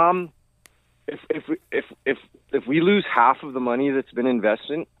 If we lose half of the money that's been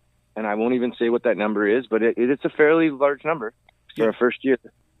invested, and I won't even say what that number is, but it's a fairly large number for our first year.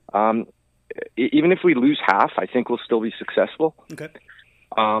 Even if we lose half, I think we'll still be successful. Okay.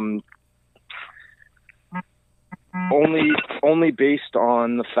 Only based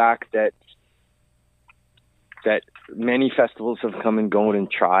on the fact that many festivals have come and gone and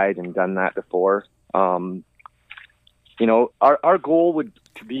tried and done that before. Our goal would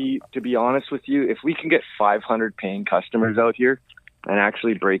to be honest with you, if we can get 500 paying customers out here and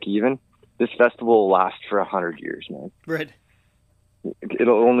actually break even, this festival will last for 100 years, man. Right.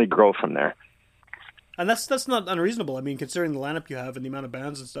 It'll only grow from there. And that's not unreasonable. I mean, considering the lineup you have and the amount of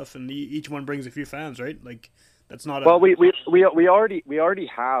bands and stuff, and each one brings a few fans, right? Like, that's not. Well, we already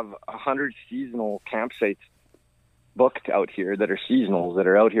have 100 seasonal campsites booked out here that are seasonals that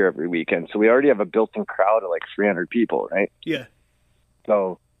are out here every weekend. So we already have a built-in crowd of like 300 people, right? Yeah.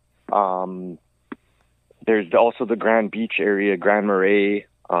 So, there's also the Grand Beach area, Grand Marais,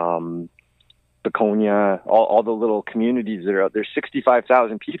 Baconia, all the little communities that are out there.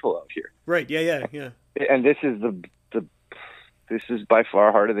 65,000 people out here. Right. Yeah. And this is this is by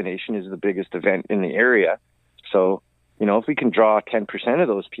far Heart of the Nation is the biggest event in the area. So, if we can draw 10% of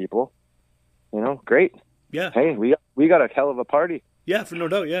those people, great. Yeah. Hey, we got a hell of a party. Yeah, no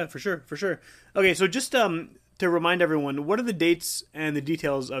doubt. Yeah, for sure. Okay, so just to remind everyone, what are the dates and the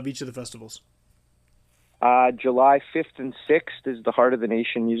details of each of the festivals? July 5th and 6th is the Heart of the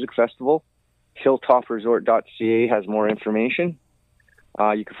Nation Music Festival. Hilltopresort.ca has more information.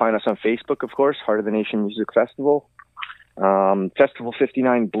 You can find us on Facebook, of course, Heart of the Nation Music Festival. Festival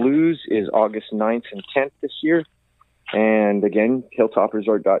 59 Blues is August 9th and 10th this year. And again,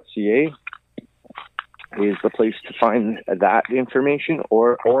 hilltopresort.ca is the place to find that information,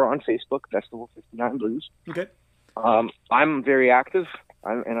 or on Facebook, Festival 59 Blues. Okay. I'm very active,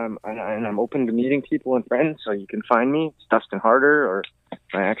 I'm open to meeting people and friends, so you can find me. It's Dustin Harder, or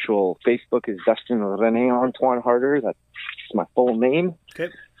my actual Facebook is Dustin René Antoine Harder. That's my full name. Okay.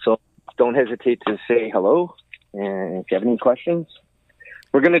 So don't hesitate to say hello, and if you have any questions,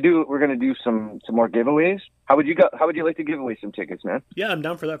 we're gonna do some more giveaways. How would you like to give away some tickets, man? Yeah, I'm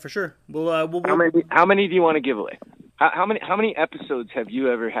down for that for sure. We'll How many do you want to give away? How many episodes have you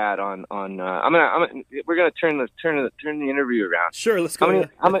ever had on? We're gonna turn the interview around. Sure, let's go.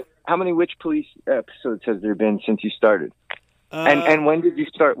 How many Witch Police episodes has there been since you started? And when did you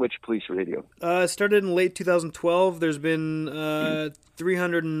start Witch Police Radio? It started in late 2012. There's been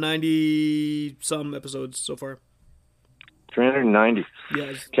 390 some episodes so far. 390.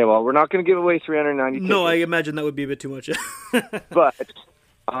 Yes. Okay, well, we're not going to give away 390 tickets. No, I imagine that would be a bit too much. But,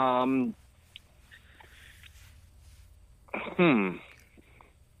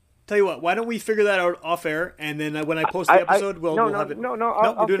 Tell you what, why don't we figure that out off air, and then when I post the episode, we'll have it. No,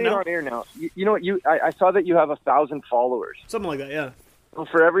 I'll say it on air now. You know what? I saw that you have 1,000 followers. Something like that, yeah. Well,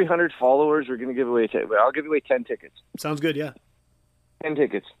 for every 100 followers, we're going to give away I'll give away 10 tickets. Sounds good, yeah. 10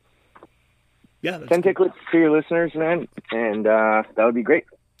 tickets. Yeah. 10 tickets for your listeners, man, and that would be great.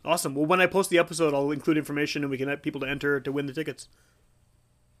 Awesome. Well, when I post the episode, I'll include information, and we can have people to enter to win the tickets.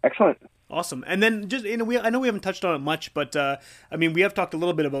 Excellent. Awesome. And then just, I know we haven't touched on it much, but we have talked a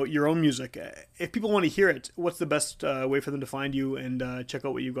little bit about your own music. If people want to hear it, what's the best way for them to find you and check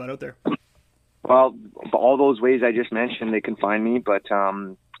out what you've got out there? Well, all those ways I just mentioned, they can find me, but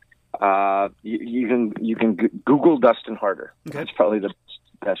You can Google Dustin Harder. Okay. That's probably the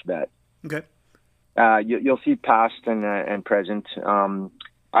best bet. Okay. You'll see past and present.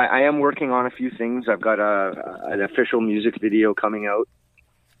 I am working on a few things. I've got an official music video coming out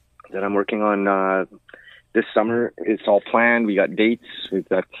that I'm working on this summer. It's all planned. We got dates. We've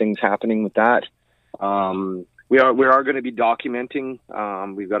got things happening with that. We are going to be documenting.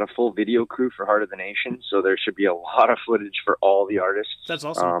 We've got a full video crew for Heart of the Nation, so there should be a lot of footage for all the artists. That's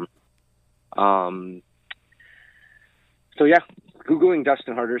awesome. So yeah, Googling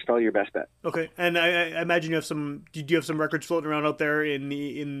Dustin Harder is probably your best bet. Okay, and I imagine you have some. Do you have some records floating around out there in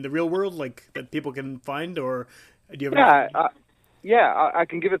the real world, like that people can find, or do you have? I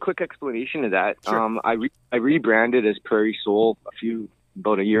can give a quick explanation of that. Sure. I rebranded as Prairie Soul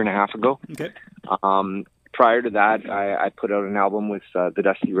about a year and a half ago. Okay. Prior to that, I put out an album with the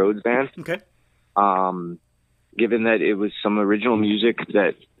Dusty Rhodes Band. Okay. Given that it was some original music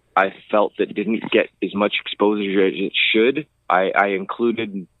that I felt that didn't get as much exposure as it should, I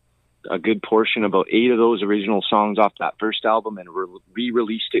included a good portion, about 8 of those original songs off that first album, and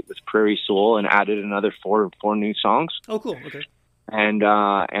re-released it with Prairie Soul and added another four new songs. Oh, cool. Okay. And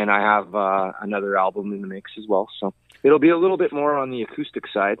I have another album in the mix as well. So it'll be a little bit more on the acoustic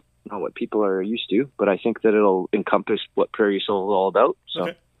side, not what people are used to, but I think that it'll encompass what Prairie Soul is all about. So.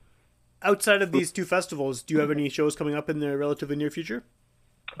 Okay. Outside of these 2 festivals, do you have any shows coming up in the relatively near future?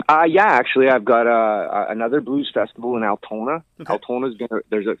 Yeah, actually, I've got another blues festival in Altona. Okay. Altona's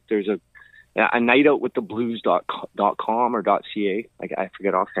there's a night out with the blues.com or .ca. I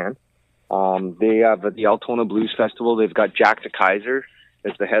forget offhand. They have the Altona Blues Festival. They've got Jack DeKaiser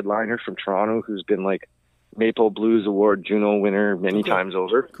as the headliner from Toronto, who's been like Maple Blues Award Juno winner many times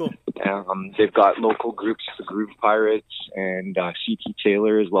over. Cool. They've got local groups, the Groove Pirates and C.T.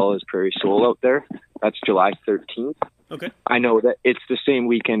 Taylor, as well as Prairie Soul out there. That's July 13th. Okay. I know that it's the same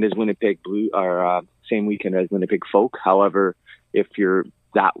weekend as Winnipeg same weekend as Winnipeg Folk. However, if you're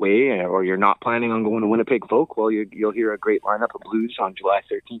that way or you're not planning on going to Winnipeg Folk, well, you'll hear a great lineup of blues on July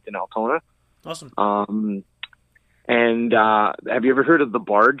 13th in Altona. Awesome. And have you ever heard of the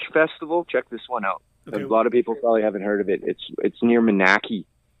Barge Festival? Check this one out. Okay. A lot of people probably haven't heard of it. It's near Menaki.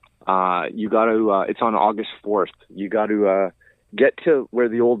 You got to. It's on August 4th. You got to get to where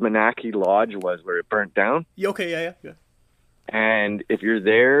the old Menaki Lodge was, where it burnt down. Yeah, okay. Yeah. And if you're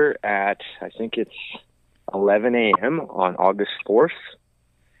there at, I think it's 11 a.m. on August 4th,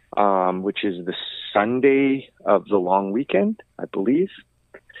 which is the Sunday of the long weekend, I believe,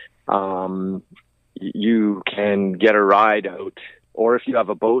 you can get a ride out. Or if you have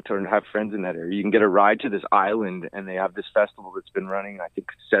a boat or have friends in that area, you can get a ride to this island, and they have this festival that's been running, I think,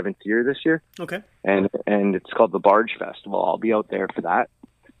 7th year this year. Okay. And it's called the Barge Festival. I'll be out there for that.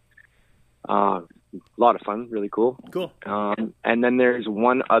 A lot of fun, really cool. Cool. And then there's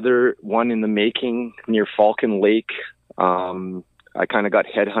one other one in the making near Falcon Lake. I kind of got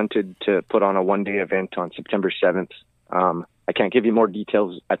headhunted to put on a one-day event on September 7th. I can't give you more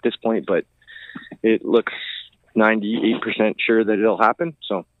details at this point, but it looks 98% sure that it'll happen.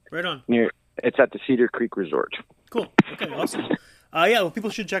 So right on. It's at the Cedar Creek Resort. Cool. Okay. Awesome. Well, people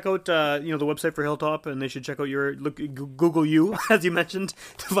should check out the website for Hilltop, and they should check out Google you, as you mentioned,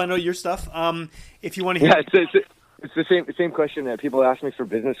 to find out your stuff. If you want to hear, it's the same question that people ask me for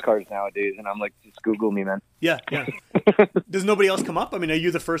business cards nowadays, and I'm like, just Google me, man. Yeah. Does nobody else come up? I mean, are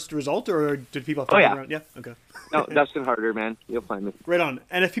you the first result, or did people? Around? Yeah. Okay. No, Dustin Harder, man. You'll find me. Right on.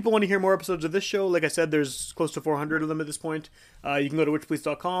 And if people want to hear more episodes of this show, like I said, there's close to 400 of them at this point. You can go to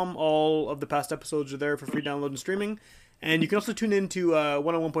witchpolice.com. All of the past episodes are there for free download and streaming. And you can also tune in to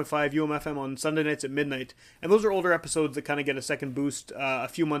 101.5 UMFM on Sunday nights at midnight. And those are older episodes that kind of get a second boost a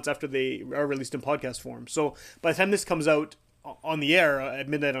few months after they are released in podcast form. So by the time this comes out on the air at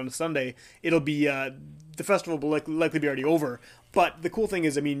midnight on a Sunday, it'll be the festival will likely be already over. But the cool thing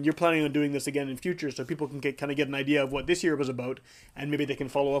is, I mean, you're planning on doing this again in future, so people can get an idea of what this year was about, and maybe they can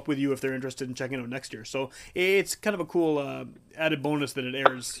follow up with you if they're interested in checking out next year. So it's kind of a cool added bonus that it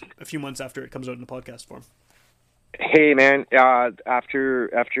airs a few months after it comes out in the podcast form. Hey man, after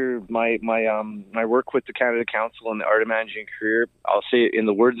my work with the Canada Council and the Art of Managing Career, I'll say it in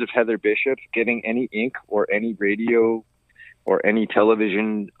the words of Heather Bishop, getting any ink or any radio or any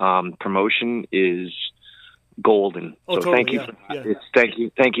television promotion is golden. Oh, so totally,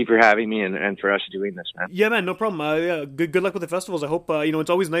 thank you for having me and for us doing this, man. Yeah, man, no problem. Good luck with the festivals. I hope it's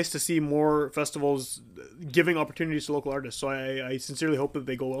always nice to see more festivals giving opportunities to local artists. So I sincerely hope that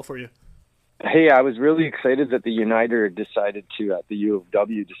they go well for you. Hey, I was really excited that the Uniter decided to, at the U of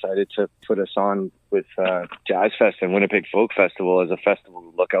W, decided to put us on with Jazz Fest and Winnipeg Folk Festival as a festival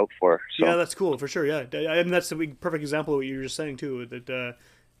to look out for. So. Yeah, that's cool, for sure, yeah. And that's a perfect example of what you were just saying, too, that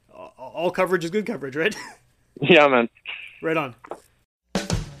all coverage is good coverage, right? Yeah, man. Right on.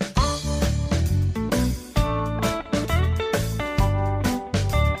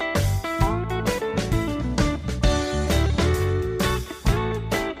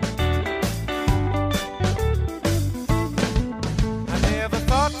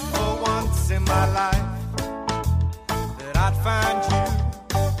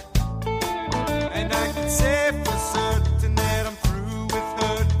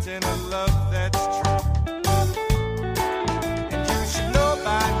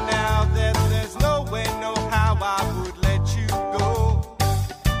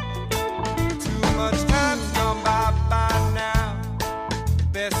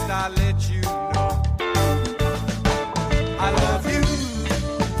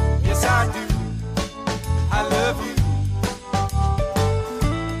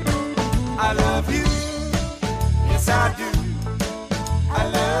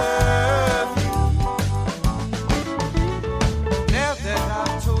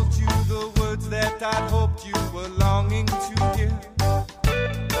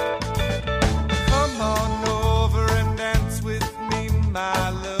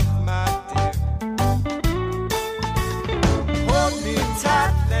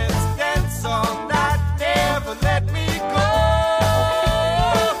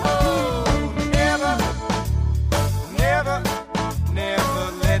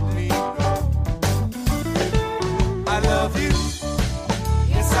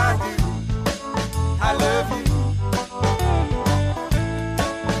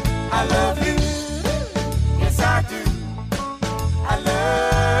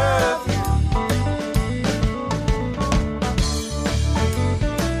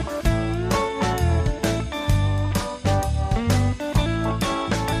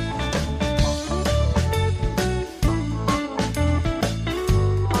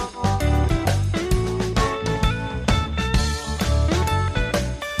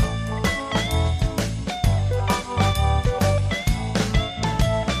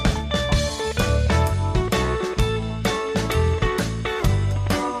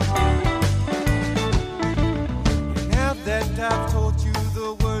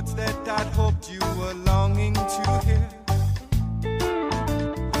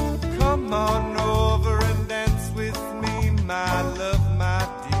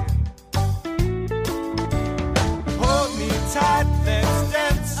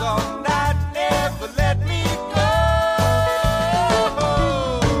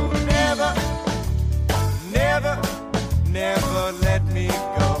 Never let me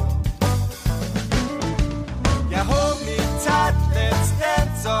go. Yeah, hold me tight, let's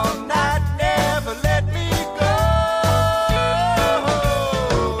dance all night.